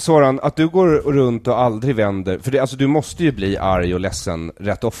 Men Soran, att du går runt och aldrig vänder, för alltså du måste ju bli arg och ledsen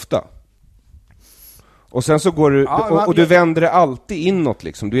rätt ofta. Och sen så går du och du vänder det alltid inåt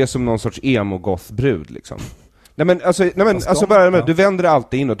liksom. Du är som någon sorts emo-goth-brud liksom. Du vänder det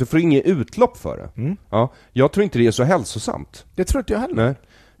alltid inåt. Du får inget utlopp för det. Ja, jag tror inte det är så hälsosamt. Det tror inte jag heller. Nej.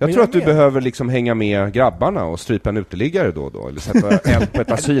 Jag tror att du behöver liksom hänga med grabbarna och strypa en uteliggare då och då. Eller sätta eld på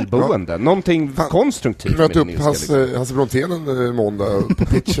ett asylboende. Någonting konstruktivt. Möt upp Hasse Brontén en måndag på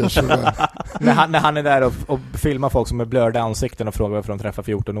pitchers. när han är där och filmar folk som är blörda ansikten och frågar varför de träffar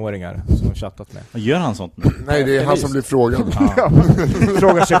 14-åringar som de chattat med. Gör han sånt? Nej, det är han som blir frågad.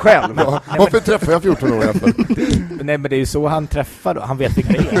 Frågar sig själv. Ja. Varför träffar jag 14-åringar för? Nej, men det är ju så han träffar. Han vet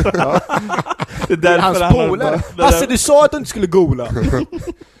vilka det är. Ja. Det är hans polare. Hasse, du sa att du inte skulle gola.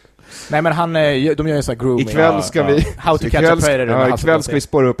 Nej, men de gör ju så här grooming. Ikväll ska vi How to catch a predator. Ikväll ska vi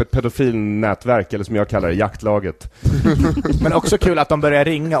spåra upp ett pedofilnätverk, eller som jag kallar det, jaktlaget. Men också kul att de börjar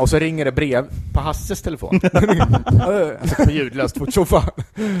ringa och så ringer det brev på Hasses telefon. Alltså på ljudlöst fort så fan.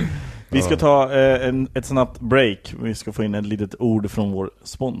 Vi ska ta ett snabbt break. Vi ska få in ett litet ord från vår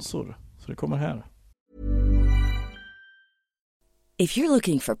sponsor. Så det kommer här. If you're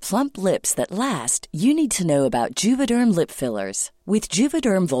looking for plump lips that last, you need to know about Juvederm lip fillers. With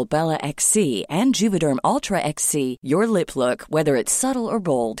Juvederm Volbella XC and Juvederm Ultra XC, your lip look, whether it's subtle or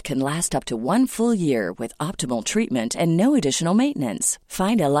bold, can last up to 1 full year with optimal treatment and no additional maintenance.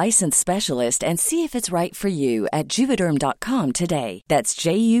 Find a licensed specialist and see if it's right for you at Juvederm.com today. That's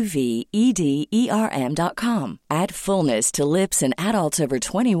JUVEDERM.com. Add fullness to lips in adults over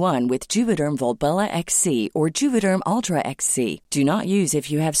 21 with Juvederm Volbella XC or Juvederm Ultra XC. Do not use if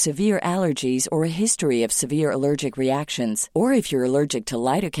you have severe allergies or a history of severe allergic reactions, or if you're allergic to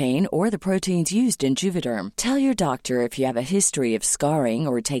lidocaine or the proteins used in Juvederm. Tell your doctor if you have a history of scarring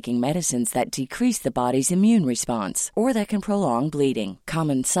or taking medicines that decrease the body's immune response or that can prolong bleeding.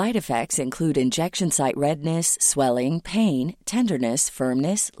 Common side effects include injection site redness, swelling, pain, tenderness,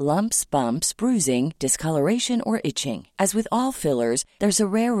 firmness, lumps, bumps, bruising, discoloration, or itching. As with all fillers, there's a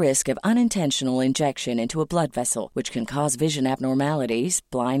rare risk of unintentional injection into a blood vessel, which can cause vision abnormalities,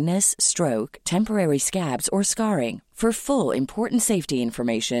 blindness, stroke, temporary scabs, or scarring. For full, important safety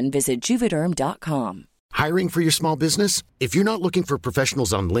information, visit Juvederm.com. Hiring for your small business? If you're not looking for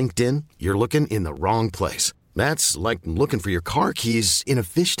professionals on LinkedIn, you're looking in the wrong place. That's like looking for your car keys in a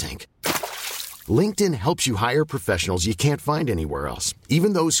fish tank. LinkedIn helps you hire professionals you can't find anywhere else,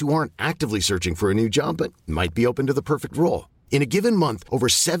 even those who aren't actively searching for a new job but might be open to the perfect role. In a given month, over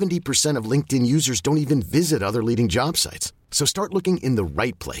 70% of LinkedIn users don't even visit other leading job sites. So start looking in the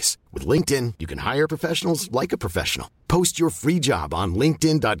right place. With LinkedIn, you can hire professionals like a professional. Post your free job on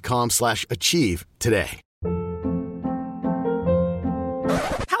linkedin.com/achieve today.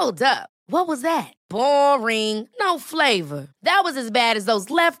 Hold up. What was that? Boring. No flavor. That was as bad as those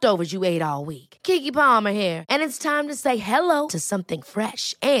leftovers you ate all week. Keke Palmer here, and it's time to say hello to something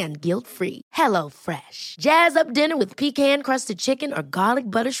fresh and guilt-free. Hello Fresh. Jazz up dinner with pecan-crusted chicken or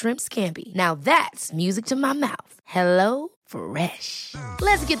garlic butter shrimp scampi. Now that's music to my mouth. Hello Fresh.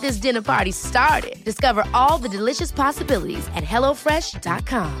 Let's get this dinner party started. Discover all the delicious possibilities at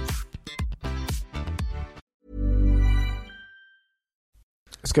hellofresh.com.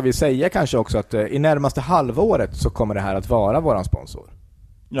 Ska vi säga kanske också att i närmaste halvåret så kommer det här att vara våran sponsor?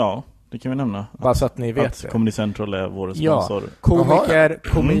 Ja, det kan vi nämna. Bara så att ni vet att Comedy Central är vår sponsor.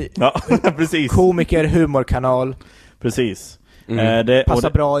 Ja, precis. Komiker, humorkanal. Precis. Det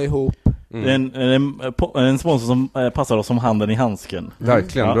passar bra ihop. En sponsor som passar oss som handen i handsken.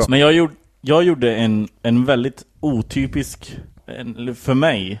 Verkligen bra. Men jag gjorde en väldigt otypisk, för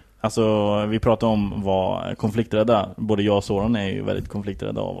mig. Alltså, vi pratade om vad konflikträdda. Både jag och Soran är ju väldigt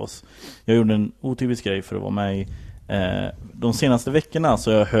konflikträdda av oss. Jag gjorde en otypisk grej för att vara med. De senaste veckorna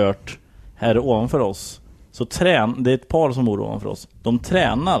så har jag hört här ovanför oss. Det är ett par som bor ovanför oss. De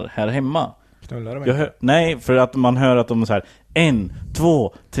tränar här hemma. Knullar de inte? Nej, för att man hör att de är så här 1,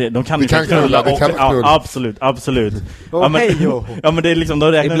 2, 3. De kan inte knulla. Absolut. Ja, men det är liksom,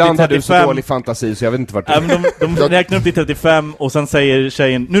 de räknar ibland upp till 35. Har du så dålig fantasi så jag vet inte vart det är. De räknar upp till 35 och sen säger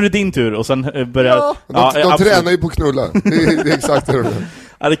tjejen, nu är det din tur. Och sen börjar... De tränar ju på knulla. Det är exakt det.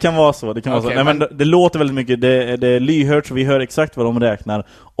 Ja, det kan vara så. Nej, men det låter väldigt mycket. Det är lyhört, så vi hör exakt vad de räknar.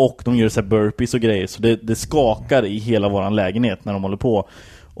 Och de gör så här burpees och grejer. Så det skakar i hela våran lägenhet när de håller på.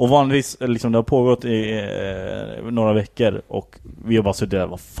 Och vanligtvis, liksom, det har pågått i några veckor. Och vi har bara suttit där,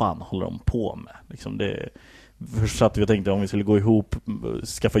 vad fan håller de på med? Liksom, först satt vi och tänkte om vi skulle gå ihop,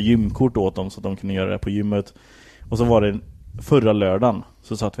 skaffa gymkort åt dem så att de kunde göra det på gymmet. Och så var det förra lördagen.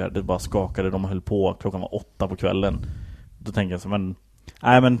 Så satt vi här, det bara skakade. De höll på, klockan var 8 på kvällen. Då tänkte jag så, men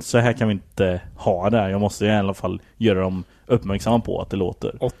så här kan vi inte ha det. Jag måste i alla fall göra dem uppmärksamma på att det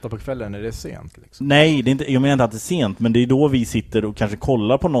låter. 8 på kvällen, är det sent liksom? Nej, det är inte, jag menar inte att det är sent, men det är då vi sitter och kanske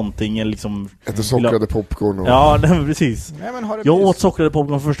kollar på någonting eller liksom... Äter sockrade popcorn och... Ja, precis. Nej, men jag åt sockrade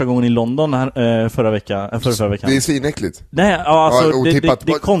popcorn för första gången i London här, förra veckan. Det är svinäckligt. Nej, alltså det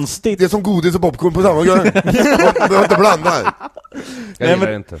är konstigt. Det är som godis och popcorn på samma gång. Du har inte blandat. Jag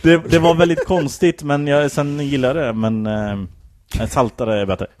gillar inte. Det var väldigt konstigt, men jag sen gillade det, men... saltare är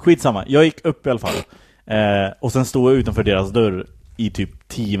bättre. Skitsamma, jag gick upp i alla fall. Och sen stod jag utanför deras dörr i typ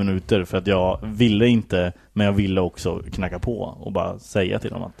 10 minuter för att jag ville inte, men jag ville också knacka på och bara säga till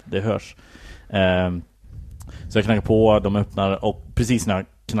dem att det hörs. Så jag knackar på, de öppnar och precis när jag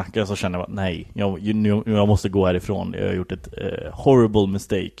knackar så känner jag att nej, jag måste gå härifrån. Jag har gjort ett horrible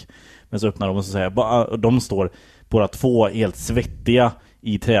mistake. Men så öppnar de och så säger jag, de står båda två helt svettiga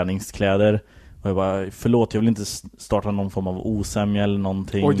i träningskläder. Och jag bara, förlåt, jag vill inte starta någon form av osämja eller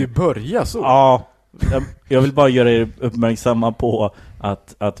någonting. Oj, det börjar så? Ja, jag vill bara göra er uppmärksamma på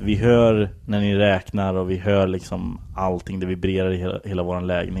att vi hör när ni räknar och vi hör liksom allting, det vibrerar i hela vår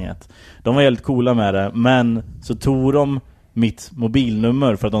lägenhet. De var helt coola med det, men så tog de mitt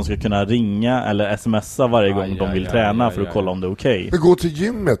mobilnummer för att de ska kunna ringa eller smsa varje gång de vill träna för att kolla om det är okej. Men gå till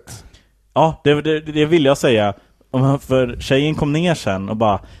gymmet. Ja, det vill jag säga. För tjejen kom ner sen och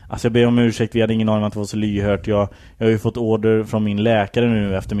bara, alltså jag ber om ursäkt, vi hade ingen aning om att det var så lyhört. Jag har ju fått order från min läkare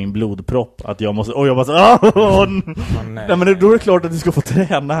nu efter min blodpropp att jag måste, och jag bara så, nej, men då är det klart att du ska få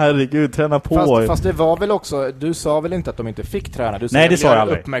träna, herregud, träna på. Fast det var väl också, du sa väl inte att de inte fick träna? Du sa nej, det sa jag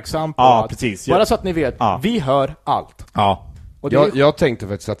aldrig. Uppmärksam på att, precis. Bara så att ni vet, vi hör allt. Ja. Jag tänkte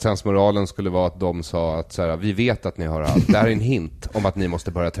faktiskt att sensmoralen skulle vara att de sa att så här, vi vet att ni har allt. Det här är en hint om att ni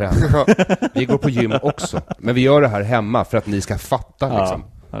måste börja träna. Vi går på gym också, men vi gör det här hemma för att ni ska fatta liksom.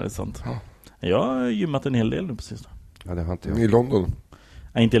 Ja, det är sant. Jag har gymmat en hel del nu precis. Ja, det har inte jag. I London.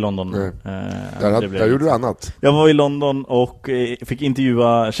 Nej, inte i London. Där gjorde du annat. Jag var i London och fick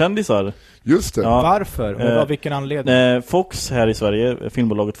intervjua kändisar. Just det. Ja. Varför? Vilken anledning? Fox här i Sverige,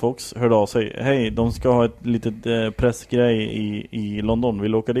 filmbolaget Fox, hörde av sig. Hej, de ska ha ett litet pressgrej i London.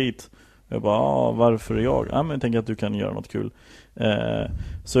 Vill åka dit? Jag bara, varför jag? Ja, men jag tänker att du kan göra något kul.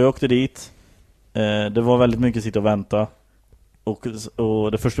 Så jag åkte dit. Det var väldigt mycket sitta och vänta.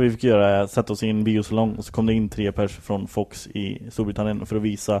 Och det första vi fick göra är att sätta oss i en biosalong, och så kom det in 3 personer från Fox i Storbritannien för att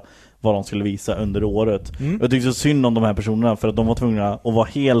visa vad de skulle visa under året. Jag tyckte så synd om de här personerna, för att de var tvungna att vara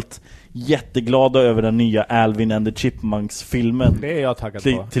helt jätteglada över den nya Alvin and the Chipmunks-filmen. Det är jag taggad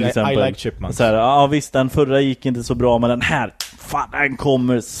på. Till exempel. I like Chipmunks. Så här, ja visst, den förra gick inte så bra, men den här, fan, den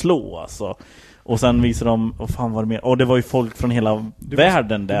kommer slå alltså. Och sen visade de, fan var det mer? Och det var ju folk från hela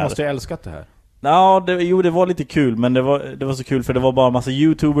världen där. Du måste ju älskat det här. Ja, det var lite kul, men det var så kul för det var bara en massa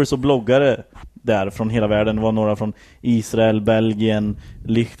YouTubers och bloggare där från hela världen. Det var några från Israel, Belgien,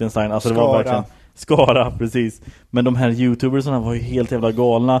 Liechtenstein, alltså det var verkligen Skara, precis. Men de här YouTubersarna var ju helt jävla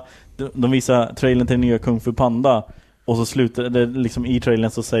galna. De visade trailern till nya Kung Fu Panda, och så slutade det liksom, i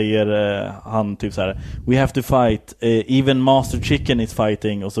trailern så säger han typ så här: "We have to fight, even Master Chicken is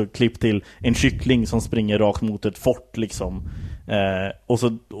fighting", och så klipp till en kyckling som springer rakt mot ett fort liksom.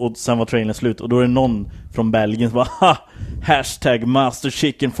 Och sen var trailern slut, och då är det någon från Belgien som bara hashtag Master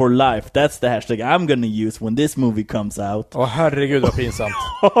Chicken for life, that's the hashtag I'm gonna use when this movie comes out. Åh herregud vad pinsamt.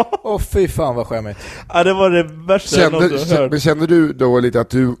 Fy fan vad skämmigt. Ja, det var det värsta jag någonsin hört. Men känner du då lite att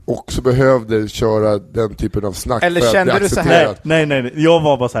du också behövde köra den typen av snack? Eller för att kände bli du så här? accepterad? Nej, jag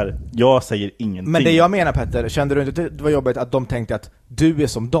var bara så här: jag säger ingenting. Men det jag menar, Petter, kände du inte det var jobbigt att de tänkte att du är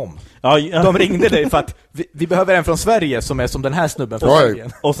som dem? Ja. De ringde dig för att vi behöver en från Sverige som är som den här snubben från Sverige.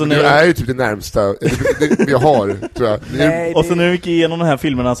 Och så du är ju typ det närmsta vi har, tror jag. Nej, och så när vi gick igenom de här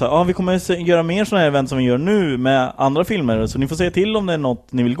filmerna så vi kommer göra mer såna här event som vi gör nu med andra filmer, så ni får säga till om det är något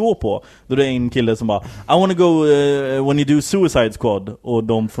ni vill gå på. Då det är en kille som bara I wanna go when you do Suicide Squad, och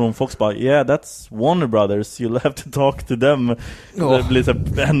de från Fox bara yeah, that's Warner Brothers, you'll have to talk to them. Det blir så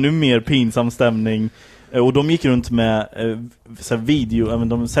ännu mer pinsam stämning. Och de gick runt med så här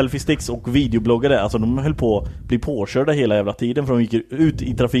de selfie-sticks och videobloggare. Alltså de höll på att bli påkörda hela jävla tiden, för de gick ut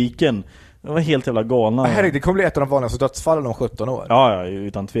i trafiken. De var helt jävla galna. Herregud, det kommer bli ett av de vanligaste dödsfallen om 17 år. Ja,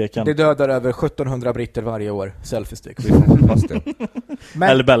 utan tvekan. Det dödar över 1700 britter varje år, selfie-sticks.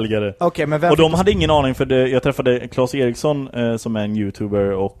 Eller belgare. Okay, men och de hade ingen aning, för jag träffade Claes Eriksson som är en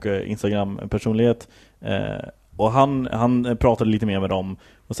YouTuber och Instagram-personlighet. Och han pratade lite mer med dem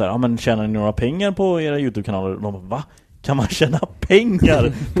och så här: men tjänar ni några pengar på era YouTube-kanaler? Och de bara, va? Kan man tjäna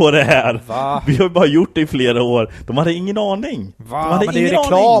pengar på det här? Vi har ju bara gjort det i flera år. De hade ingen aning. De hade men det är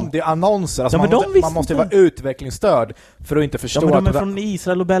reklam, det är annonser. Alltså man måste vara utvecklingsstörd för att inte förstå. Ja, men de är från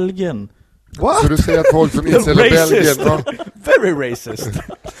Israel och Belgien. What? Så du säger att folk från Israel och Belgien... Very racist.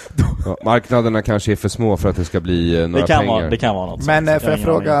 Marknaderna kanske är för små för att det ska bli några pengar. Det kan vara något. Men får jag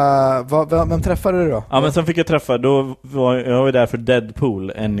fråga, vem träffade du då? Ja, men sen fick jag träffa, då var jag där för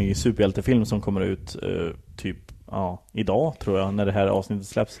Deadpool, en ny superhjältefilm som kommer ut typ idag tror jag, när det här avsnittet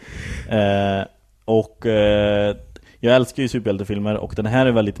släpps. Jag älskar ju superhjältefilmer, och den här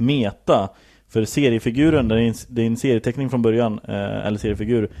är väldigt meta. För seriefiguren, det är en serieteckning från början, eller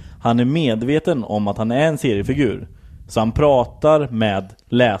seriefigur, han är medveten om att han är en seriefigur. Så han pratar med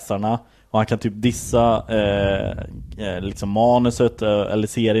läsarna, och han kan typ dissa liksom manuset eller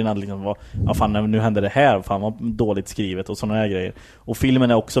serien, liksom, fan, nu händer det här, fan vad dåligt skrivet och sådana här grejer. Och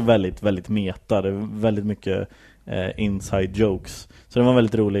filmen är också väldigt, väldigt meta. Det är väldigt mycket inside jokes. Så det var en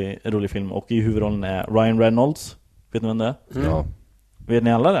väldigt rolig film, och i huvudrollen är Ryan Reynolds. Vet ni vem det är? Ja. Vet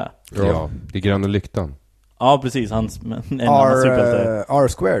ni alla det? Ja, det är Gröna lyktan. Ja, precis. En annan superhjälte.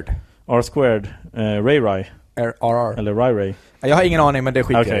 R-squared. Ray. RR. Eller Ray. Jag har ingen aning, men det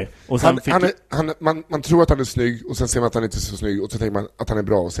skickar okay. Och man tror att han är snygg, och sen ser man att han inte är så snygg, och så tänker man att han är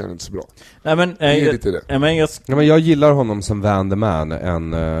bra, och sen är han inte så bra. Nej, men, det är lite det. Men jag gillar honom som Van the Man,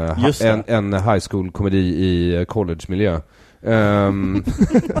 en high school-komedi i college-miljö.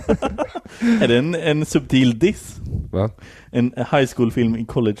 Är det en subtil diss? Va? En high school-film i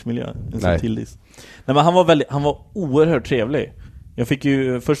college-miljö? Subtil diss. Nej, men han var oerhört trevlig. Jag fick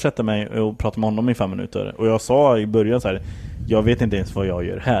ju först sätta mig och prata med honom i 5 minuter. Och jag sa i början så här: jag vet inte ens vad jag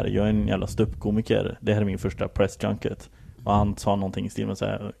gör här. Jag är en jävla ståuppkomiker. Det här är min första press junket. Och han sa någonting i stil med så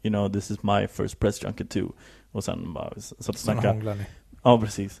här: you know, this is my first press junket too. Och sen bara satt och snackade. Ja,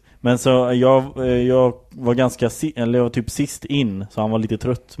 precis. Men så jag var jag var typ sist in, så han var lite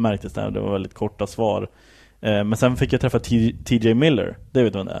trött, märktes det. Det var väldigt korta svar. Men sen fick jag träffa TJ Miller. Det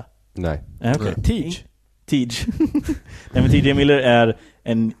vet du vem det är? Nej. Okay. TJ. Nej, men TJ Miller är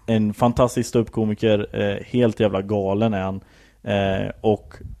en fantastisk ståuppkomiker, helt jävla galen är han.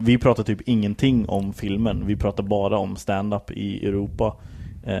 Och vi pratar typ ingenting om filmen. Vi pratar bara om stand-up i Europa.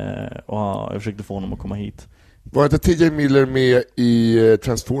 Och jag försökte få honom att komma hit. Var inte TJ Miller med i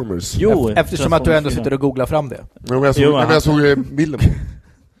Transformers? Jo, eftersom att du ändå sitter och googlar fram det. Men jag såg bilden.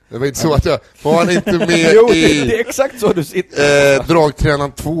 Det var inte så att jag var han inte med Jo, i det är exakt så du sitter.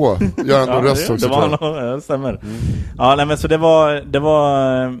 Dragtränaren 2. Gör han någon röst också. Det var det stämmer. Ja, nej, men så det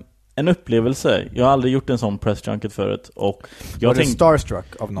var en upplevelse. Jag har aldrig gjort en sån press junket förut. Och jag var tänkte, starstruck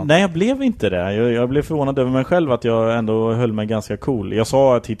av någon? Nej, jag blev inte det. Jag blev förvånad över mig själv att jag ändå höll mig ganska cool. Jag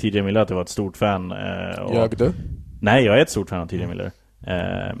sa till TJ Miller att jag var ett stort fan. Ljög du? Nej, jag är ett stort fan av TJ Miller.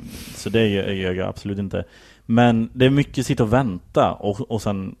 Så det gör jag absolut inte. Men det är mycket sitta och vänta. Och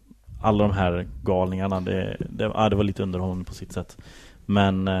sen alla de här galningarna. Det var lite underhållande på sitt sätt.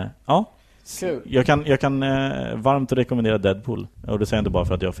 Men ja. Jag kan varmt rekommendera Deadpool. Och det säger jag inte bara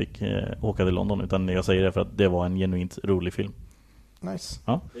för att jag fick åka till London, utan jag säger det för att det var en genuint rolig film. Nice.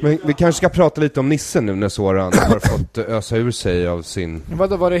 Ja. Men vi kanske ska prata lite om Nissen nu när Soran har fått ösa ur sig av sin...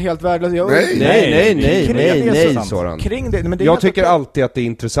 Vadå, var det helt värdelöst? Nej, Soran. Kring det, men det jag tycker alltid att det är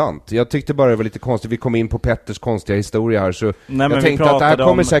intressant. Jag tyckte bara det var lite konstigt. Vi kom in på Petters konstiga historia här, så jag tänkte att det här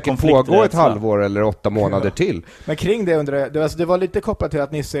kommer säkert pågå ett halvår eller 8 månader till. Men kring det undrar det var lite kopplat till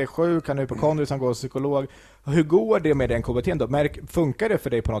att Nisse är sjuk, han är hypokondrisk, han går psykolog. Hur går det med den KBT då? Funkar det för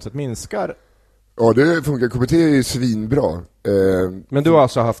dig på något sätt? Minskar? Ja, det funkar. KBT är ju svinbra. Men du har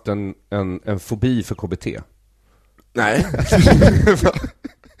alltså haft en fobi för KBT? Nej.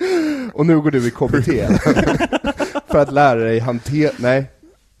 Och nu går du i KBT för att lära dig hantera... Nej.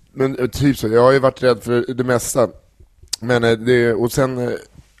 Men typ så, jag har ju varit rädd för det mesta. Men och sen,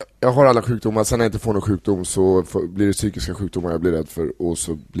 jag har alla sjukdomar. Sen när jag inte får någon sjukdom så blir det psykiska sjukdomar jag blir rädd för. Och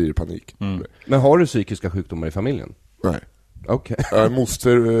så blir det panik. Men har du psykiska sjukdomar i familjen? Nej. Okej.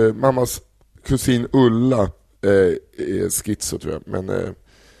 Mammas kusin Ulla är schizo, tror jag. Men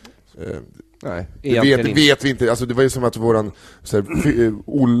nej, vet vi inte. Alltså, det var ju som att våran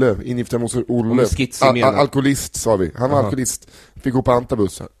Olle, ingifta moster Olle, alkoholist sa vi. Han var alkoholist, fick gå på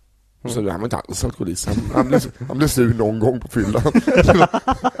antabussar. Så han var inte alls alkoholist. Han blev sur någon gång på fyllan.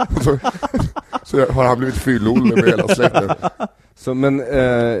 så har han blivit fyllolle med hela släkten. Så, men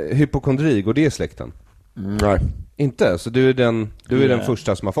hypokondri, går det i släkten? Nej. Inte? Så du är den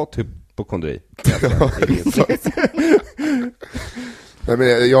första som har fått hypokondri? Nej,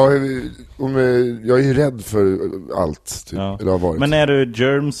 men jag är ju rädd för allt typ. Ja. Eller har varit. Men är du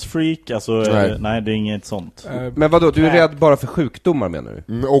germs-freak? Alltså, nej, det är inget sånt. Men vadå, du är rädd bara för sjukdomar, menar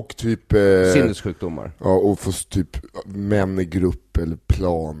du? Och typ sinnessjukdomar? Ja, och få typ män i grupp eller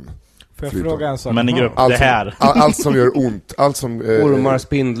plan. Får jag fråga en sak? Men i grupp, allt det här. Allt som gör ont. Allt som ormar,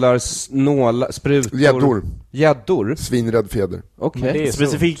 spindlar, sprutor. Gäddor? Svinrädd fjäder. Okej.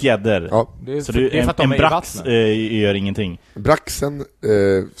 Specifikt gäddor. Ja. Så du, en brax gör ingenting. Braxen,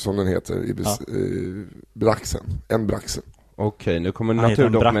 som den heter. Braxen. En braxen. Okej, nu kommer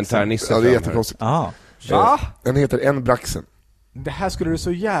naturdokumentär Nisse. Ja, det är jättekonstigt. Va? Den heter en braxen. Det här skulle du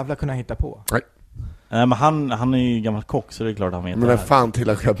så jävla kunna hitta på. Nej. Men han är ju gammal kock, så det är klart han vet. Men fan till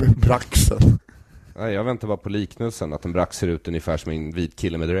att med braxen. Nej, jag väntar bara på liknelsen, att en brax ser ut ungefär som en vit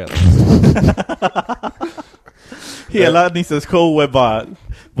kille med dread. Hela Nisses show är bara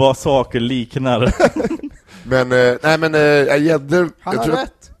vad saker liknar. Gäddor. Han har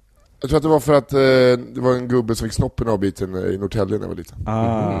rätt. Jag tror att det var för att det var en gubbe som fick snoppen avbiten i Norrtälje när jag var liten.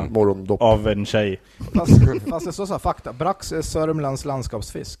 Morgondopp. Av en tjej. Fast det står så här, fakta. Brax är Sörmlands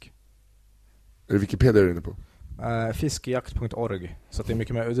landskapsfisk. Är det Wikipedia du inne på? Fiskejakt.org. Så att det är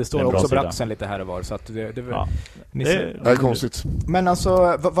mycket mer. Det står också braxen lite här och var. Så att det är konstigt. Men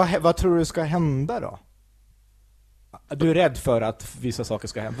alltså, vad tror du ska hända då? Du är rädd för att vissa saker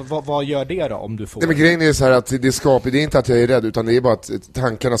ska hända. Vad gör det då om du får... Nej, men grejen är så här att det är inte att jag är rädd, utan det är bara att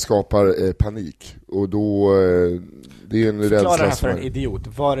tankarna skapar panik. Och då... det är en rädsla. Förklara det här för en idiot.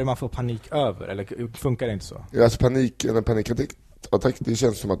 Vad är det man får panik över? Eller funkar det inte så? Ja, alltså en panikattack, det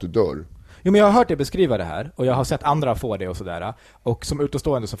känns som att du dör. Jo, men jag har hört dig beskriva det här. Och jag har sett andra få det och sådär. Och som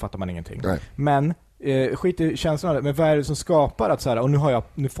utåstående så fattar man ingenting. Nej. Men skit i känslan av det. Men vad är det som skapar att så här, och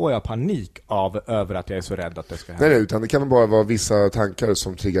nu får jag panik över att jag är så rädd att det ska hända? Nej, utan det kan bara vara vissa tankar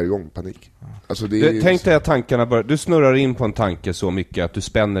som triggar igång panik. Alltså tänk dig att tankarna du snurrar in på en tanke så mycket att du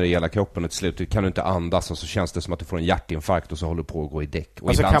spänner i hela kroppen och till slut kan du inte andas, och så känns det som att du får en hjärtinfarkt och så håller du på att gå i däck. Och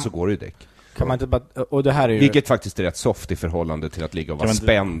alltså ibland så går du i däck. Kan man inte bara, och det här är ju... Vilket faktiskt är rätt soft i förhållande till att ligga och vara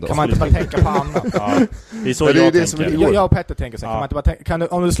spänd. Kan man inte bara tänka på annat? Ja. Det är så jag tänker. Jag och Petter tänker så här, kan man inte bara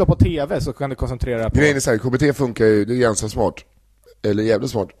tänka, om du slår på tv så kan du koncentrera dig på... Grejen är så här, KBT funkar ju, det är ganska smart. Eller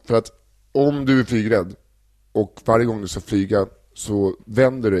jävligt smart. För att om du är flygrädd och varje gång du ska flyga så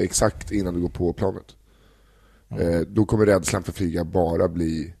vänder du exakt innan du går på planet. Då kommer rädslan för flyga bara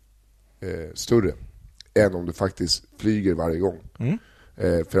bli större än om du faktiskt flyger varje gång.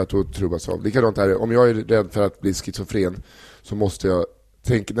 För att då trubbas av. Likadant är om jag är rädd för att bli schizofren, så måste jag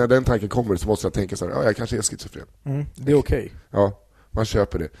tänka, när den tanken kommer så måste jag tänka så här, jag kanske är schizofren. Det är okej. Ja. Man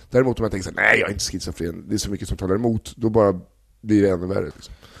köper det. Däremot om man tänker så här, nej jag är inte schizofren, det är så mycket som talar emot, då bara blir det ännu värre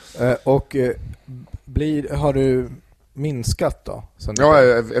liksom. Har du minskat då?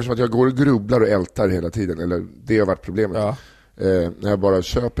 Eftersom att jag går och grubblar och ältar hela tiden, eller det har varit problemet. Ja. När jag bara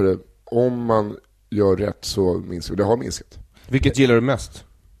köper det, om man gör rätt så minskar det. Har minskat. Vilket gillar du mest?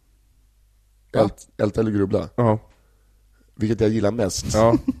 Älta eller grubbla? Ja. Vilket jag gillar mest?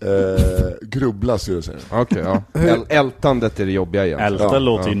 Ja. Grubbla skulle jag säga. Okej, ja. Ältandet är det jobbiga igen. Älta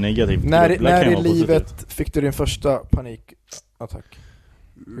låter ju negativt. När i livet fick du din första panikattack?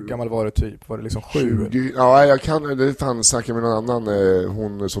 Hur gammal var det typ? Var det liksom 7? Ja, jag kan, det fanns snacka med någon annan,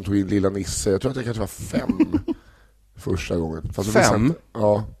 hon som tog in Lilla Nisse. Jag tror att jag kanske var 5 första gången. 5?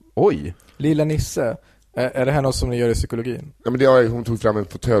 Ja. Oj. Lilla Nisse, är det här något som ni gör i psykologin? Ja, men hon tog fram en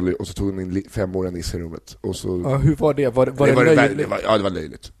fåtölj och så tog hon in 5-åriga Nisse i rummet. Och så... Ja, hur var det? Var det löjligt? Ja, det var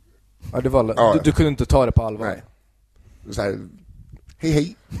löjligt. Ja, det var du kunde inte ta det på allvar? Nej. Så här,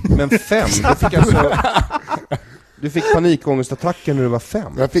 hej. Men 5? Du fick panikångestattacker när du var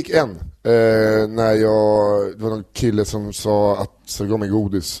 5? Jag fick en. Det var någon kille som sa att så gav mig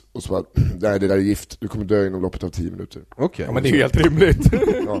godis och så bara, nej det där är gift, du kommer dö inom loppet av 10 minuter. Okej. Ja, men det är ju helt rimligt.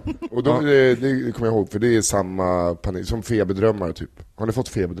 Ja. Och det kommer jag ihåg, för det är samma panik som feberdrömmar typ. Har ni fått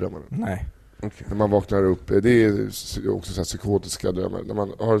feberdrömmar? Nej. Okay. När man vaknar upp, det är också så här psykotiska drömmar. När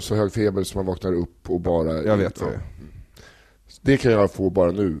man har så hög feber så man vaknar upp och bara... Jag vet vad det är. Det kan jag få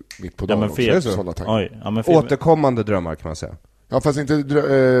bara nu, mitt på dagen. Sådana tankar. Återkommande drömmar kan man säga. Ja, fast inte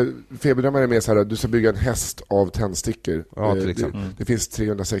feberdrömmar är mer så här, du ska bygga en häst av tändstickor. Ja, till exempel. Det finns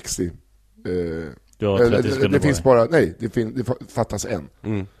 360. Det finns bara, nej, det fattas en.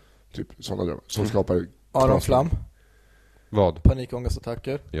 Typ sådana drömmar som skapar... Aron Flam? Vad?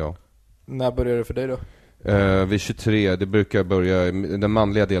 Panikångestattacker? Ja. När börjar det för dig då? Vid 23, det brukar börja, den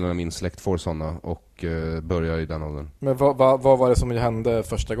manliga delen av min släkt får sådana och börjar i den åldern. Men vad var det som hände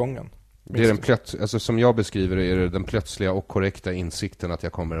första gången? Det är alltså som jag beskriver det är det den plötsliga och korrekta insikten att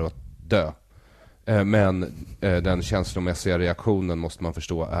jag kommer att dö. Men den känslomässiga reaktionen måste man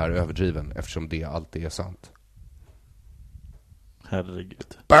förstå är överdriven eftersom det alltid är sant.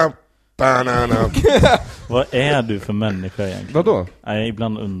 Herregud. Bam! Vad är du för människa egentligen? Vadå? Nej,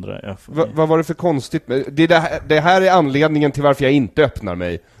 ibland undrar jag. Vad var det för konstigt? Det här är anledningen till varför jag inte öppnar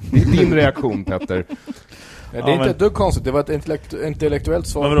mig. Det är din reaktion, Petter. Det är inte ett dugg konstigt, det var ett intellektuellt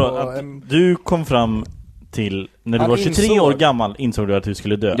svar. Men vadå, du kom fram till, när du var 23 år gammal, insåg du att du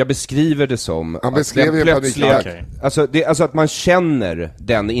skulle dö. Jag beskriver det som han beskrev den plötsliga... Alltså att man känner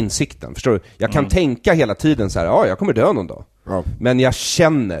den insikten, förstår du? Jag kan tänka hela tiden så här, ja, jag kommer dö någon dag. Ja. Men jag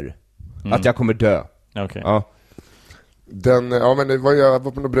känner att jag kommer dö. Okay. Ja. Men jag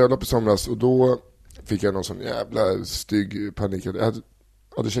var på något bröllop i somras och då fick jag någon sån jävla stygg panik. Jag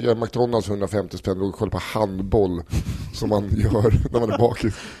hade käkat McDonalds 150 spänn och kollade på handboll som man gör när man är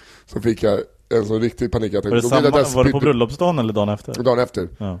bakis. Så fick jag en sån riktig panik. Var det på bröllopsdagen eller dagen efter? Dagen efter.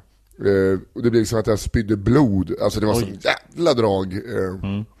 Ja. Och det blev liksom att jag spydde blod. Alltså det var sån jävla drag.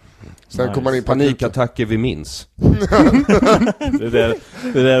 Sen kom man in på panikattacker vi minns. det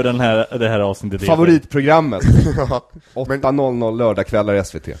är det här avsnittet. Favoritprogrammet. 8:00 lördagkvällar i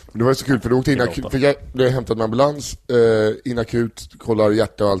SVT. Det var så kul för du åkte in akut, för jag blev hämtad med ambulans in akut, kollar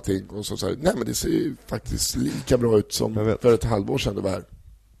hjärta och allting och så här, nej men det ser ju faktiskt lika bra ut som för ett halvår sedan det var här.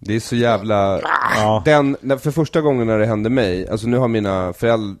 Det är så jävla... För första gången när det hände mig, alltså nu har mina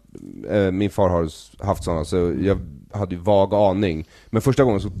föräldrar, min far har haft sådana, så jag hade ju vag aning. Men första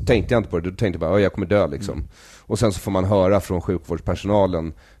gången så tänkte jag inte på det, då tänkte jag bara, jag kommer dö liksom. Och sen så får man höra från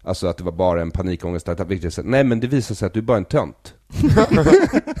sjukvårdspersonalen, alltså att det var bara en panikångest. Nej, men det visar sig att du är bara en tönt.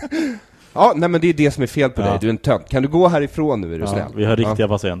 Ja, nej men det är det som är fel på dig, du är en tönt. Kan du gå härifrån nu, är du snäll? Vi har riktiga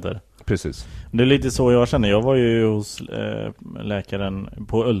patienter. Precis. Det är lite så jag känner. Jag var ju hos läkaren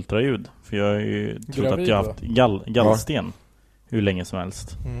på ultraljud. För jag har ju trott att jag haft gallsten hur länge som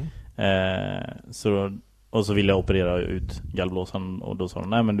helst. Och så ville jag operera ut gallblåsan. Och då sa de,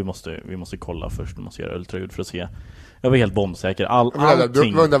 nej men vi måste kolla först. Du måste göra ultraljud för att se. Jag var helt bombsäker.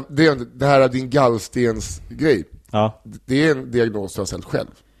 Allting. Det här är din gallstens grej. Ja. Det är en diagnos du har ställt själv.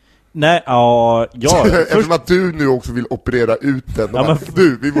 Nej, Eftersom att du nu också vill operera ut den.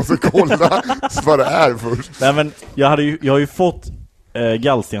 Vi måste kolla vad det är först. Nej, men jag har ju fått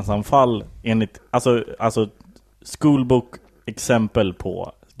gallstensanfall enligt alltså schoolbook exempel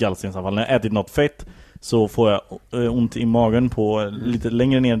på gallstensanfall. När jag ätit något fett så får jag ont i magen på lite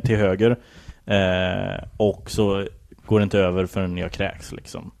längre ner till höger. Och så går det inte över förrän jag kräks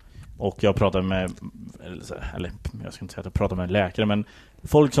liksom. Och jag pratade med, eller jag ska inte säga att jag pratade med en läkare, men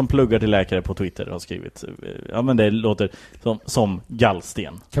folk som pluggar till läkare på Twitter har skrivit. Ja, men det låter som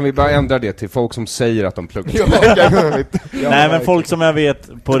gallsten. Kan vi bara ändra det till folk som säger att de pluggar till Nej, men folk som jag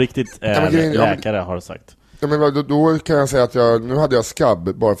vet på riktigt är läkare har sagt. Ja, men då kan jag säga att nu hade jag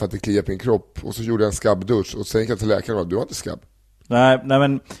skabb bara för att det kliade på min kropp. Och så gjorde jag en skabbdusch och sen gick jag till läkaren och du har inte skabb. Nej,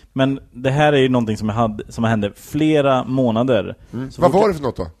 men det här är ju någonting som hände flera månader. Vad var det för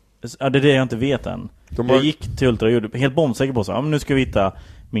något då? Ja, det är det jag inte vet än. Jag gick till ultraljud, helt bombsäker på så. Ja, men nu ska vi hitta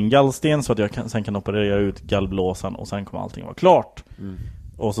min gallsten så att jag sen kan operera ut gallblåsan och sen kommer allting vara klart.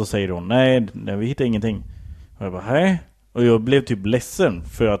 Och så säger hon, nej, vi hittar ingenting. Och jag bara, hej. Och jag blev typ ledsen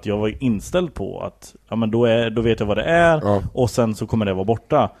för att jag var inställd på att ja, men då vet jag vad det är och sen så kommer det vara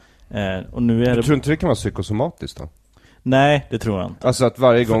borta. Och nu är du tror inte det kan vara psykosomatiskt då? Nej, det tror jag inte. Alltså att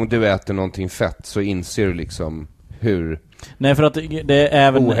varje gång du äter någonting fett så inser du liksom hur... Nej, för att det är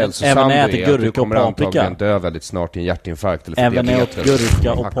även äter gurka och paprika. Du kommer antagligen dö väldigt snart i en hjärtinfarkt eller även äter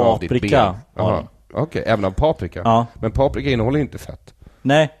gurka och paprika. Okej, även av paprika? Ja. Men paprika innehåller inte fett.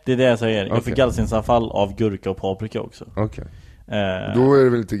 Nej, det är det jag säger. Jag fick gallstensanfall av gurka och paprika också. Okej. Då är det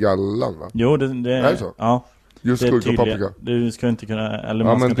väl lite gallan, va? Jo, det är så. Ja. Just gurka och paprika. Du ska inte kunna, eller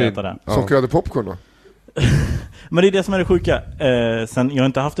man ska inte äta det. Sockrade popcorn då? Men det är det som är det sjuka. Jag har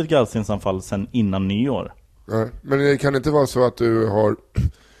inte haft ett gallstensanfall sen innan nyår. Nej, men det kan inte vara så att du har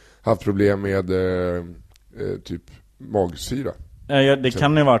haft problem med typ magsyra? Det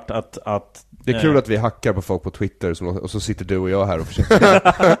kan ju varit att det är kul att vi hackar på folk på Twitter och så sitter du och jag här och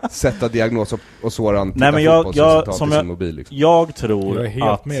försöker sätta diagnos och såran. Nej, men jag tror jag är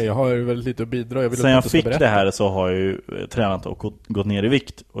helt med. Jag har väldigt lite att bidra. Sen jag fick det här så har jag ju tränat och gått ner i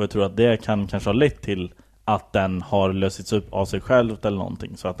vikt. Och jag tror att det kan kanske ha lett till att den har lösits upp av sig själv eller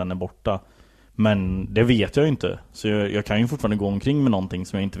någonting så att den är borta. Men det vet jag ju inte. Så jag kan ju fortfarande gå omkring med någonting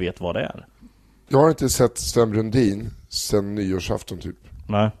som jag inte vet vad det är. Jag har inte sett Sven Brundin sen nyårsafton typ.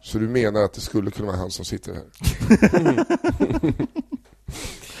 Nej. Så du menar att det skulle kunna vara han som sitter här?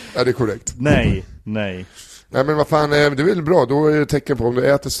 Är det korrekt? Nej. Nej, men vad fan, det är väl bra. Då är det tecken på om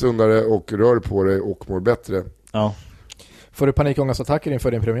du äter sundare och rör på dig och mår bättre. Ja. Får du panikångestattacker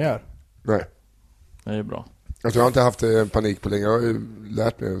inför din premiär? Nej. Det är bra. Alltså, jag har inte haft panik på länge. Jag har ju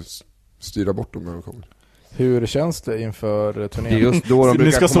lärt mig att styra bort dem när de kommer. Hur känns det inför turnén? Just då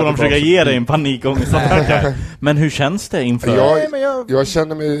nu ska Soran försöka ge dig en panikångestattack. Men hur känns det inför? Jag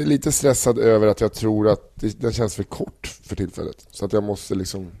känner mig lite stressad över att jag tror att den känns för kort för tillfället. Så att jag måste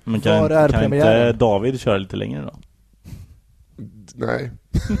liksom... Men kan inte David köra lite längre då? Nej.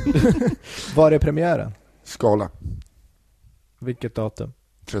 Var är premiären? Skala. Vilket datum?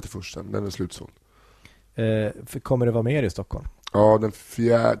 31. Den är slutsåld. Kommer det vara mer i Stockholm? Ja, den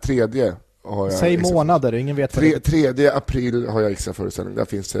tredje har jag. Säg månader, ingen vet vad 3 april har jag extra föreställning. Där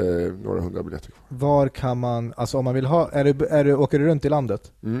finns några 100 biljetter kvar. Var kan man, alltså om man vill ha, åker du runt i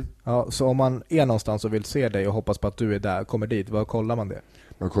landet? Ja, så om man är någonstans och vill se dig och hoppas på att du är där, kommer dit, var kollar man det?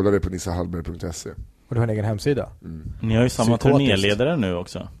 Man kollar det på nissahallberg.se. Och du har en egen hemsida? Ni har ju samma turnéledare nu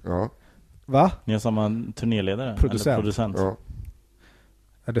också. Ja. Va? Ni har samma turnéledare? Producent. Ja.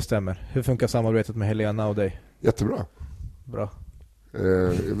 Ja, det stämmer. Hur funkar samarbetet med Helena och dig? Jättebra. Bra.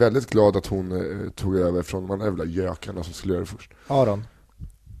 Väldigt glad att hon tog över från de jävla gökarna som skulle göra det först. Aron.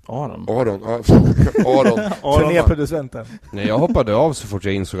 Turnéproducenten. Nej, jag hoppade av så fort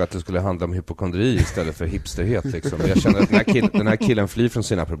jag insåg att det skulle handla om hypokondri istället för hipsterhet liksom. Jag kände att den här killen flyr från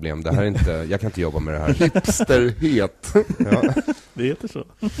sina problem. Det här är inte, jag kan inte jobba med det här. Hipsterhet. Ja. Det heter så.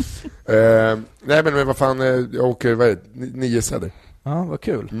 Nej, men vad fan, jag åker 9 städer. Ja, vad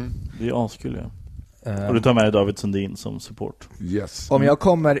kul. Det är askul, ja. Och du tar med dig David Sundin som support. Yes. Om jag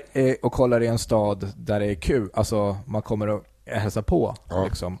kommer och kollar i en stad där det är kul, alltså man kommer att hälsa på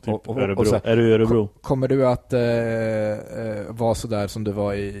liksom. Typ Örebro. Så, är du i Örebro? Kommer du att vara så där som du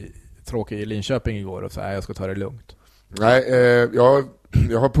var tråkig i Linköping igår och säga jag ska ta det lugnt? Nej,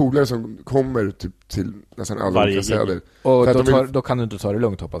 jag har polare som kommer typ till nästan alla olika städer. Och då kan du inte ta det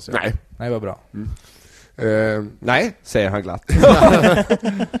lugnt, hoppas jag. Nej, vad bra. Nej, säger han glatt.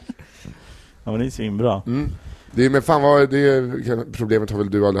 Ja, men det är svinbra. Det är, men fan problemet har väl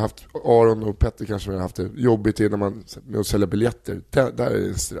du aldrig haft. Aron och Petter kanske har haft det jobbigt med att sälja biljetter. Där är det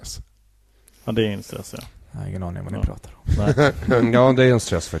en stress. Ja, det är en stress, ja. Jag har ingen aning vad ni pratar om. Ja, det är en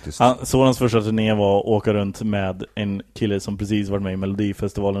stress faktiskt. Sorans första turné var att åka runt med en kille som precis varit med i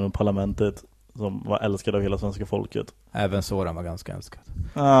Melodifestivalen och Parlamentet, som var älskad av hela svenska folket. Även Soran var ganska älskad.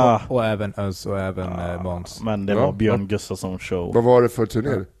 Och även Özz och även Måns. Men det var Björn Gustafsson show. Vad var det för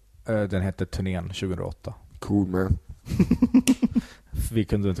turné? Den hette Turnén 2008. Cool, man. Vi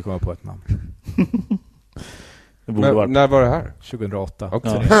kunde inte komma på ett namn. När var det här? 2008.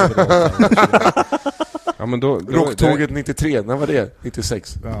 Okay. 2008. Ja, men men då Rocktåget 93, när var det?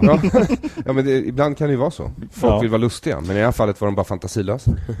 96. Ja, men ibland kan det ju vara så. Folk vill vara lustiga, men i det här fallet var de bara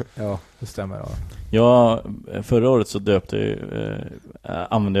fantasilösa. Ja, det stämmer. Ja. Ja, förra året så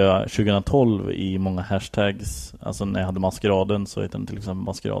använde jag 2012 i många hashtags. Alltså när jag hade maskeraden så heter den till exempel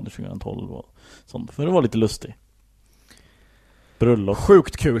maskerader 2012 och sånt. För det var lite lustigt. Bröllop.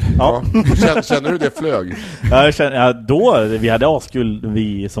 Sjukt kul. Ja. Känner du det flög? Då, vi hade askul,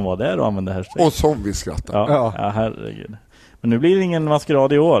 vi som var där och använde hashtag. Och som vi skrattade. Ja, herregud. Men nu blir det ingen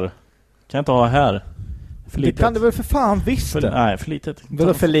maskerad i år. Kan jag inte ha här. För det kan du väl för fan visst. Nej, för litet.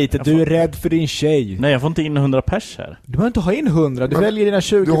 Vadå för litet? Du är rädd för din tjej. Nej, jag får inte in 100 pers här. Du behöver inte ha in 100, du väljer dina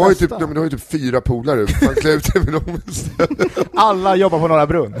 20 du har ju bästa. du har ju typ 4 polare. Fan, klä ut dig med dem. Alla jobbar på Norra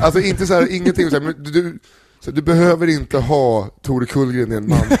Brunn. Alltså inte så här, ingenting så här, men du behöver inte ha Tore Kullgren i en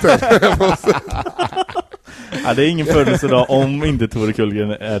mantel. Ja, det är ingen födelsedag om inte Tore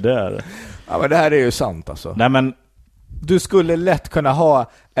Kullgren är där. Ja, men det här är ju sant alltså. Nej, men du skulle lätt kunna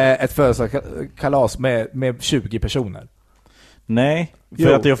ha ett födelsedagskalas med 20 personer. Nej,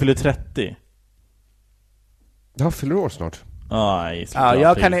 för att jag fyller 30. Jag fyller år snart.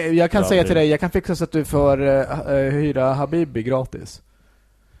 Jag kan säga till dig, jag kan fixa så att du får hyra Habibi gratis.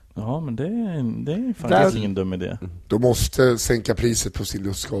 Ja, men det är faktiskt ingen dum idé. De måste sänka priset på sin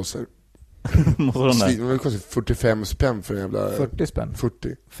lustgaser. Det kostar 45 spänn för en jävla... 40 spänn?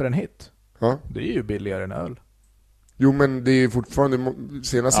 40. För en hit? Ja. Det är ju billigare än öl. Jo, men det är fortfarande...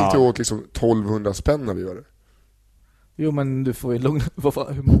 Senast gick det åt liksom 1200 spänn när vi gör det. Jo, men du får ju lugn.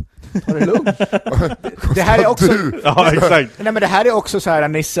 Ta det lugnt. Det här är också... Ja, exakt. Nej, men det här är också så här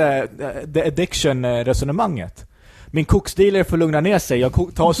Nisse, the addiction-resonemanget. Min koksdealer får lugna ner sig.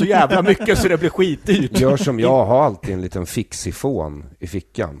 Jag tar så jävla mycket så det blir skitdyrt. Gör som jag, har alltid en liten fixifon i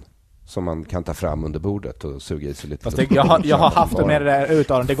fickan som man kan ta fram under bordet och suga i sig lite. Fast jag har haft det med det där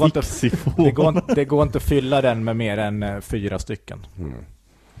utan det går inte att fylla den med mer än 4 stycken.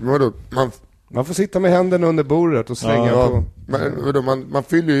 Vadå? Man får sitta med händerna under bordet och slänga på. Men vadå, man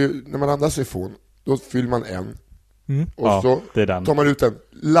fyller ju, när man andas ifrån, då fyller man en. Och så tar man ut den.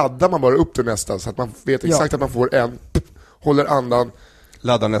 Laddar man bara upp det nästa så att man vet exakt att man får en. Håller andan.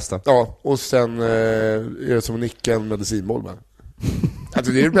 Laddar nästa. Ja, och sen är det som att nicka en medicinboll med.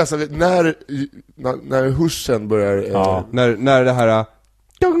 Alltså det är det bästa. När hörseln börjar... När det här...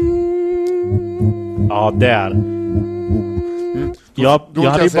 Ja, där. Jag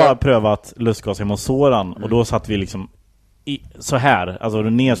hade ju bara prövat lustgas hemma hos Soran. Och då satt vi liksom så här. Alltså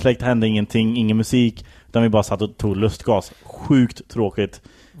nedsläckt, hände ingenting, ingen musik. Utan vi bara satt och tog lustgas. Sjukt tråkigt.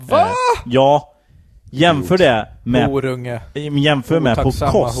 Va? Ja. Jämför det med horunge. Jämför med på Koss.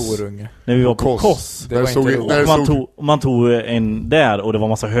 När vi var på Koss. Man tog en där och det var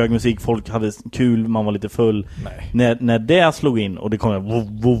massa hög musik, folk hade kul, man var lite full. När det slog in och det kom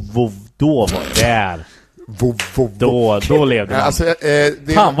då var det där. Då levde man. Alltså,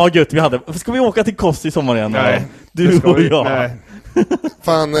 fan vad gött vi hade. Ska vi åka till Koss i sommar igen? Nej. Du och jag. Nej.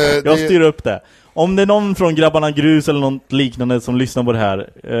 Fan, jag styr upp det. Om det är någon från Grabbarna Grus eller något liknande som lyssnar på det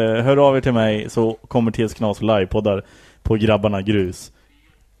här, hör av er till mig så kommer TS Knas livepoddar på Grabbarna Grus.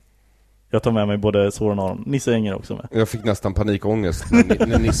 Jag tar med mig både Soran och Nisse Enger också med. Jag fick nästan panikångest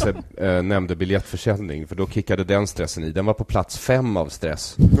när Nisse nämnde biljettförsäljning, för då kickade den stressen i. Den var på plats 5 av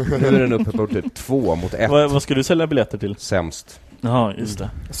stress. Nu är den uppe på typ 2 mot 1. Vad ska du sälja biljetter till? Sämst. Jaha, just det.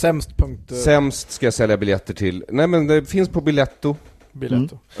 Sämst ska jag sälja biljetter till. Nej, men det finns på Biletto.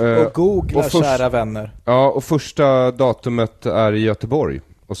 Och googla, kära vänner. Ja, och första datumet är i Göteborg.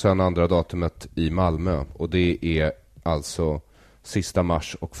 Och sen andra datumet i Malmö. Och det är alltså sista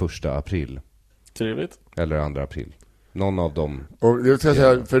mars och 1 april. Trevligt. Eller 2 april. Någon av dem. Och jag ska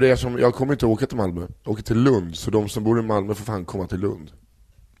säga, för det som jag kommer inte åka till Malmö. Jag åker till Lund. Så de som bor i Malmö får fan komma till Lund.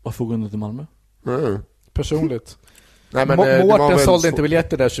 Varför går du till Malmö? Personligt. Nej, men, Mårten sålde inte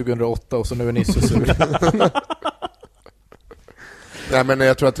biljetter där 2008 och så nu är Nisse sur. Nej, men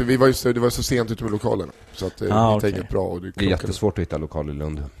jag tror att det var så sent ute med lokalerna. Så att det är inte bra. Och det är jättesvårt att hitta lokaler i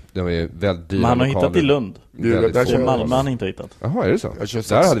Lund. Det är väldigt dyra lokaler. Man har hittat i Lund. Där Malmö har inte hittat. Jaha, är det så?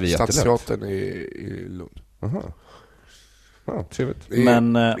 Där hade vi Stadsteatern i Lund. Jaha. Ja, trevligt.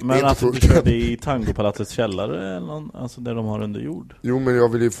 Men alltså du körde i Tangopalatsets källare eller någon, alltså där de har under jord. Jo, men jag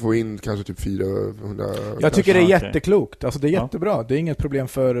vill ju få in kanske typ 400. Jag tycker det är jätteklokt. Alltså det är jättebra. Det är inget problem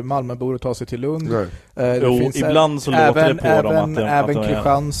för Malmöbor att ta sig till Lund. Jo, ibland så låter det på dem att även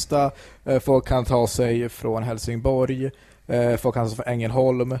Kristianstad. Folk kan ta sig från Helsingborg. Folk kan ta sig från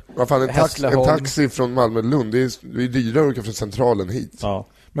Ängelholm. Vad fan, en taxi från Malmö-Lund, det är dyrare att åka från centralen hit. Ja.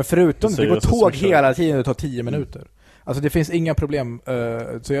 Men förutom, det går tåg hela tiden, det tar 10 minuter. Alltså det finns inga problem,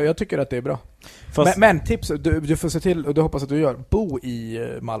 så jag tycker att det är bra. Men tips, du får se till, och det hoppas att du gör, bo i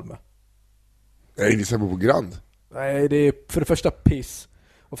Malmö. Nej, vi ska bo på Grand. Nej, det är för det första piss.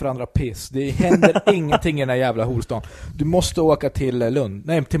 Och för andra piss. Det händer ingenting i den här jävla Holstan. Du måste åka till Lund.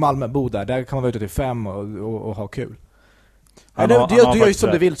 Nej, till Malmö, bo där. Där kan man vara ute till 5 och ha kul. Du gör ju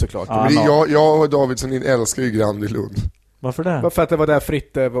som du vill såklart. Men jag och Davidsson älskar ju Grand i Lund. Varför det? För att det var där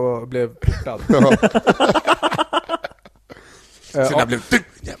Fritte blev portad.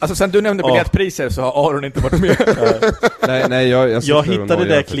 Alltså sen du nämnde biljettpriser så har Aron inte varit med. Nej, jag hittade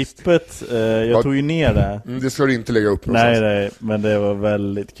det klippet. Jag tog ju ner det. Det ska du inte lägga upp någonstans. Nej, men det var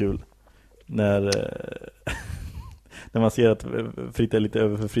väldigt kul. När man ser att Fritte är lite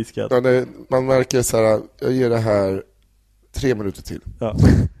överförfriskad. Ja, man märker så här, jag ger det här 3 minuter till. Ja.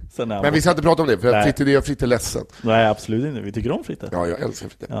 Men vi ska inte prata om det, för att Fritte är ledsen. Nej, absolut inte. Vi tycker om Fritte. Ja, jag älskar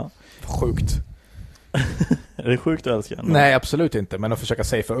Fritte. Ja. Sjukt. Är det sjukt att älska? Nej, absolut inte. Men att försöka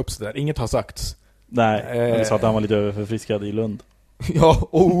safea upp så där. Inget har sagts. Nej, vi sa att han var lite överförfriskad i Lund. Ja,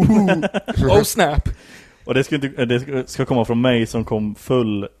 oh snap. Och det ska komma från mig som kom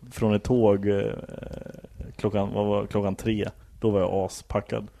full från ett tåg klockan 3. Då var jag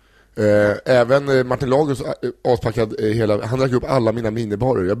aspackad. Även Martin Lagos aspackad han drack upp alla mina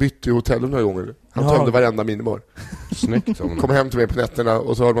minibarer. Jag bytte ju hotell några gånger. Han tömde varenda minibar. Snyggt. Kom hem till mig på nätterna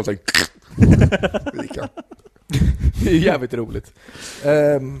och så hörde man så här. Det är jävligt roligt.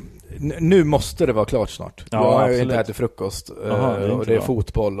 Nu måste det vara klart snart. Jag har ju inte ätit frukost. Och det är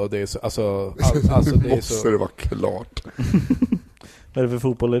fotboll och det är så, alltså det är måste det vara klart. Vad är det för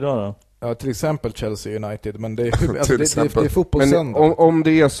fotboll idag då? Ja, till exempel Chelsea United, men det är fotbollssöndag. Men om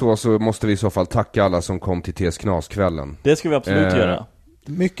det är så måste vi i så fall tacka alla som kom till TS Knas-kvällen. Det ska vi absolut göra.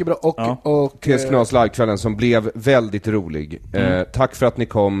 Mycket bra. Och TS Knas live-kvällen som blev väldigt rolig. Tack för att ni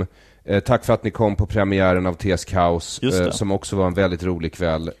kom. Tack för att ni kom på premiären av TS Kaos, som också var en väldigt rolig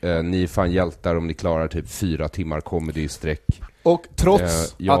kväll. Ni är fan hjältar om ni klarar typ 4 timmar comedy i sträck. Och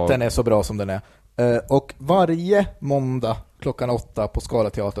trots att den är så bra som den är. Och varje måndag klockan 8 på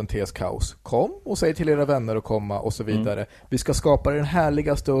Skalateatern TS Kaos. Kom och säg till era vänner att komma och så vidare. Vi ska skapa den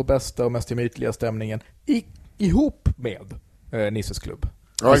härligaste och bästa och mest gemytliga stämningen ihop med Nisses klubb.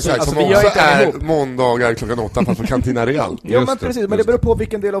 Ja, exakt. Som också är måndagar klockan 8 fast på Cantina Real. Ja, men precis. Men det beror på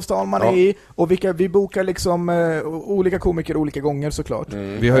vilken del av stan man är i. Och vi bokar liksom olika komiker olika gånger såklart.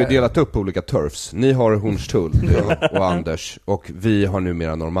 Vi har ju delat upp olika turfs. Ni har Hornstull och Anders. Och vi har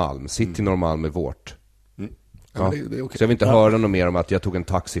numera Norrmalm. City Norrmalm med vårt. Ja. Det är okay. Så jag vill inte höra något mer om att jag tog en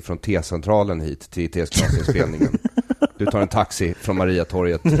taxi från T-centralen hit till TS-klassinspelningen. Du tar en taxi från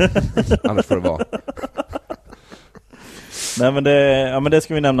Mariatorget. Annars får det vara. Nej, men det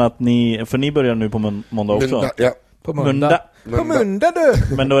ska vi nämna att ni börjar nu på måndag också. Ja. På måndag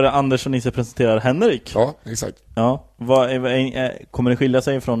du! Men då är det Anders och Nisse presenterar Henrik. Ja, exakt. Ja, kommer det skilja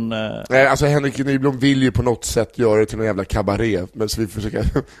sig från... Nej, alltså Henrik Nyblom vill ju på något sätt göra det till någon jävla kabaré. Men så vi försöker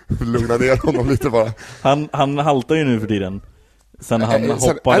lugna ner honom lite bara. Han haltar ju nu för tiden. Sen han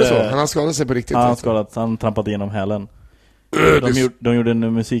hoppade... Är det så? Han har skadat sig på riktigt. Ja, han trampade igenom hälen. De gjorde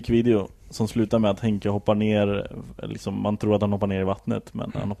en musikvideo som slutar med att Henke hoppar ner, liksom, man tror att han hoppar ner i vattnet,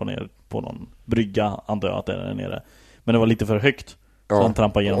 men han hoppar ner på någon brygga, antar jag att det är där nere. Men det var lite för högt, så han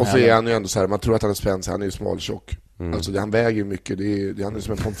trampar igenom. Och så är han ju ändå så här, man tror att han är spänsig, han är ju smal tjock. Alltså han väger ju mycket, han är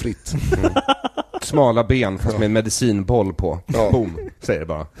som en pommes frites. Smala ben fast med en medicinboll på. Boom, säger det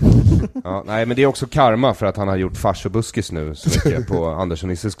bara. Ja, nej, men det är också karma för att han har gjort fars och buskis nu så mycket på Anders och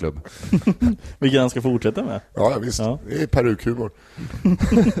Nisses klubb. Vilket han ska fortsätta med. Ja, visst. Ja. Det är perukhumor.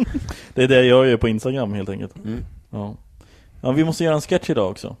 Det är det jag gör på Instagram helt enkelt. Ja, vi måste göra en sketch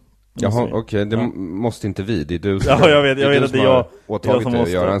idag också. Jaha, okej. Det måste inte vi. Det är du som, jag vet att det är jag åtagit dig att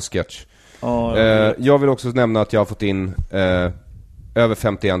göra en sketch. Jag vill också nämna att jag har fått in över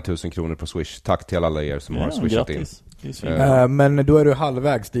 51 000 kronor på Swish. Tack till alla er som har swishat grattis. in. Men då är du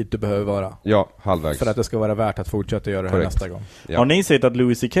halvvägs dit du behöver vara. Ja, halvvägs. För att det ska vara värt att fortsätta göra det här nästa gång. Ja. Har ni sett att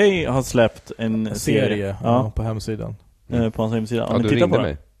Louis CK har släppt en serie? På hemsidan. På hans hemsida. Ja, du ringde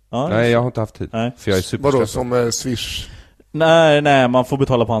mig. Ja, nej, jag har inte haft tid. Nej. För jag är superstressad. Vadå, som Swish? Nej, man får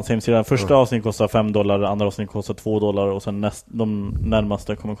betala på hans hemsida. Första avsnitt kostar $5, andra avsnitt kostar $2 och sen de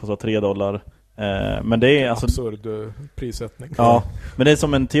närmaste kommer kosta $3. Men det är alltså absurd prissättning. Ja, men det är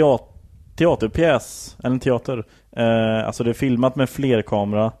som en teaterpjäs eller en teater. Alltså det är filmat med fler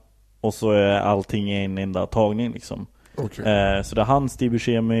kamera och så är allting i en enda tagning liksom. Okay. Så det är han, Steve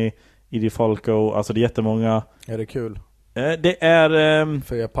Buscemi, Edie Falco, alltså det är jättemånga. Är det kul? Det är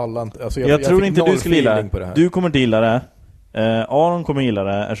för jag pallar inte. Alltså jag tror inte du skulle gilla det. Du kommer gilla det. Aron kommer gilla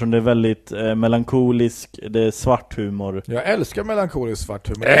det eftersom det är väldigt melankolisk, det är svart humor. Jag älskar melankolisk svart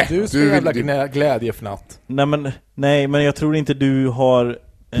humor. Du ska jävla glädjefnatt. Nej, men jag tror inte du har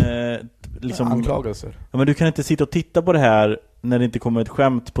liksom anklagelser. Ja, men du kan inte sitta och titta på det här när det inte kommer ett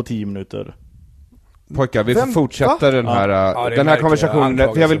skämt på 10 minuter. Pojkar, vi får fortsätta den här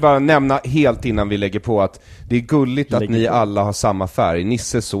konversationen. För jag vill bara nämna helt innan vi lägger på att det är gulligt att ni alla har samma färg.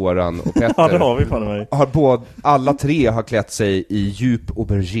 Nisse, Soran och Petter. Ja, det har vi fan mig. Alla tre har klätt sig i djup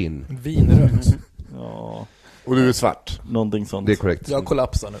aubergine. Vinrött. Ja. Och du är svart. Någonting sånt. Det är korrekt. Jag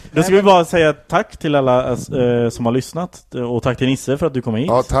kollapsar nu. Då ska vi bara säga tack till alla som har lyssnat. Och tack till Nisse för att du kom hit.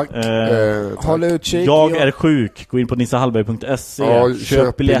 Ja, tack. Håll utkik. Jag är sjuk. Gå in på nissehallberg.se. Ja,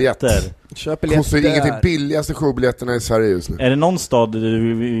 köp biljetter. Köp biljetter. Kostar inget billigaste showbiljetterna i Sverige just nu. Är det någon stad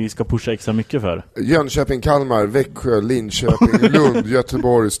vi ska pusha extra mycket för? Jönköping, Kalmar, Växjö, Linköping, Lund,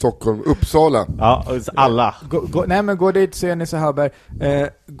 Göteborg, Stockholm, Uppsala. Ja, alla. Gå dit och se Nisse Hallberg.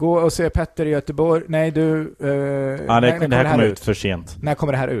 Gå och se Petter i Göteborg. Nej, du... det här kommer ut för sent. När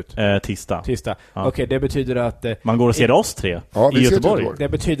kommer det här ut? Tisdag. Ja. Okej, det betyder att... man går och ser oss tre i Göteborg. Det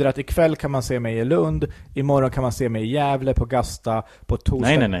betyder att ikväll kan man se mig i Lund. Imorgon kan man se mig i Gävle, på Gasta. På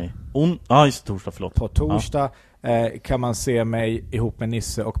torsdag... Nej. Just torsdag, förlåt. På torsdag kan man se mig ihop med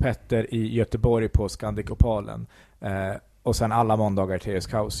Nisse och Petter i Göteborg på Scandic Opalen. Och sen alla måndagar till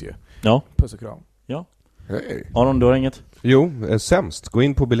Kaos ju. Ja. Puss och kram. Ja. Hej. Aron, du har inget? Jo, sämst. Gå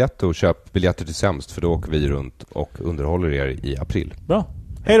in på Biletto och köp biljetter till sämst, för då åker vi runt och underhåller er i april. Bra.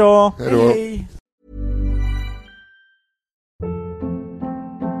 Hej då! Hej!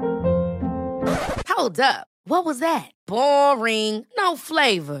 Hold up. What was that? Boring. No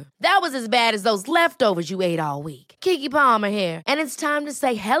flavor. That was as bad as those leftovers you ate all week. Keke Palmer here, and it's time to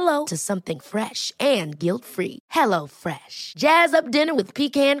say hello to something fresh and guilt-free. Hello Fresh. Jazz up dinner with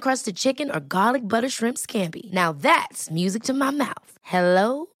pecan-crusted chicken or garlic butter shrimp scampi. Now that's music to my mouth.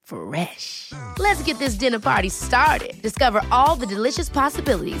 Hello Fresh. Let's get this dinner party started. Discover all the delicious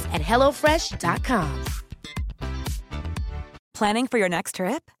possibilities at hellofresh.com. Planning for your next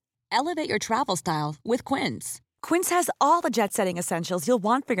trip? Elevate your travel style with Quince. Quince has all the jet-setting essentials you'll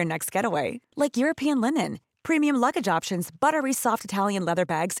want for your next getaway, like European linen, premium luggage options, buttery soft Italian leather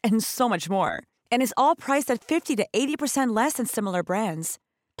bags, and so much more. And is all priced at 50 to 80% less than similar brands.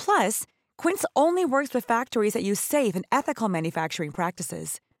 Plus, Quince only works with factories that use safe and ethical manufacturing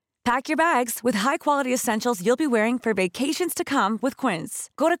practices. Pack your bags with high-quality essentials you'll be wearing for vacations to come with Quince.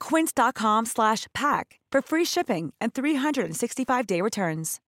 Go to quince.com/pack for free shipping and 365-day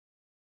returns.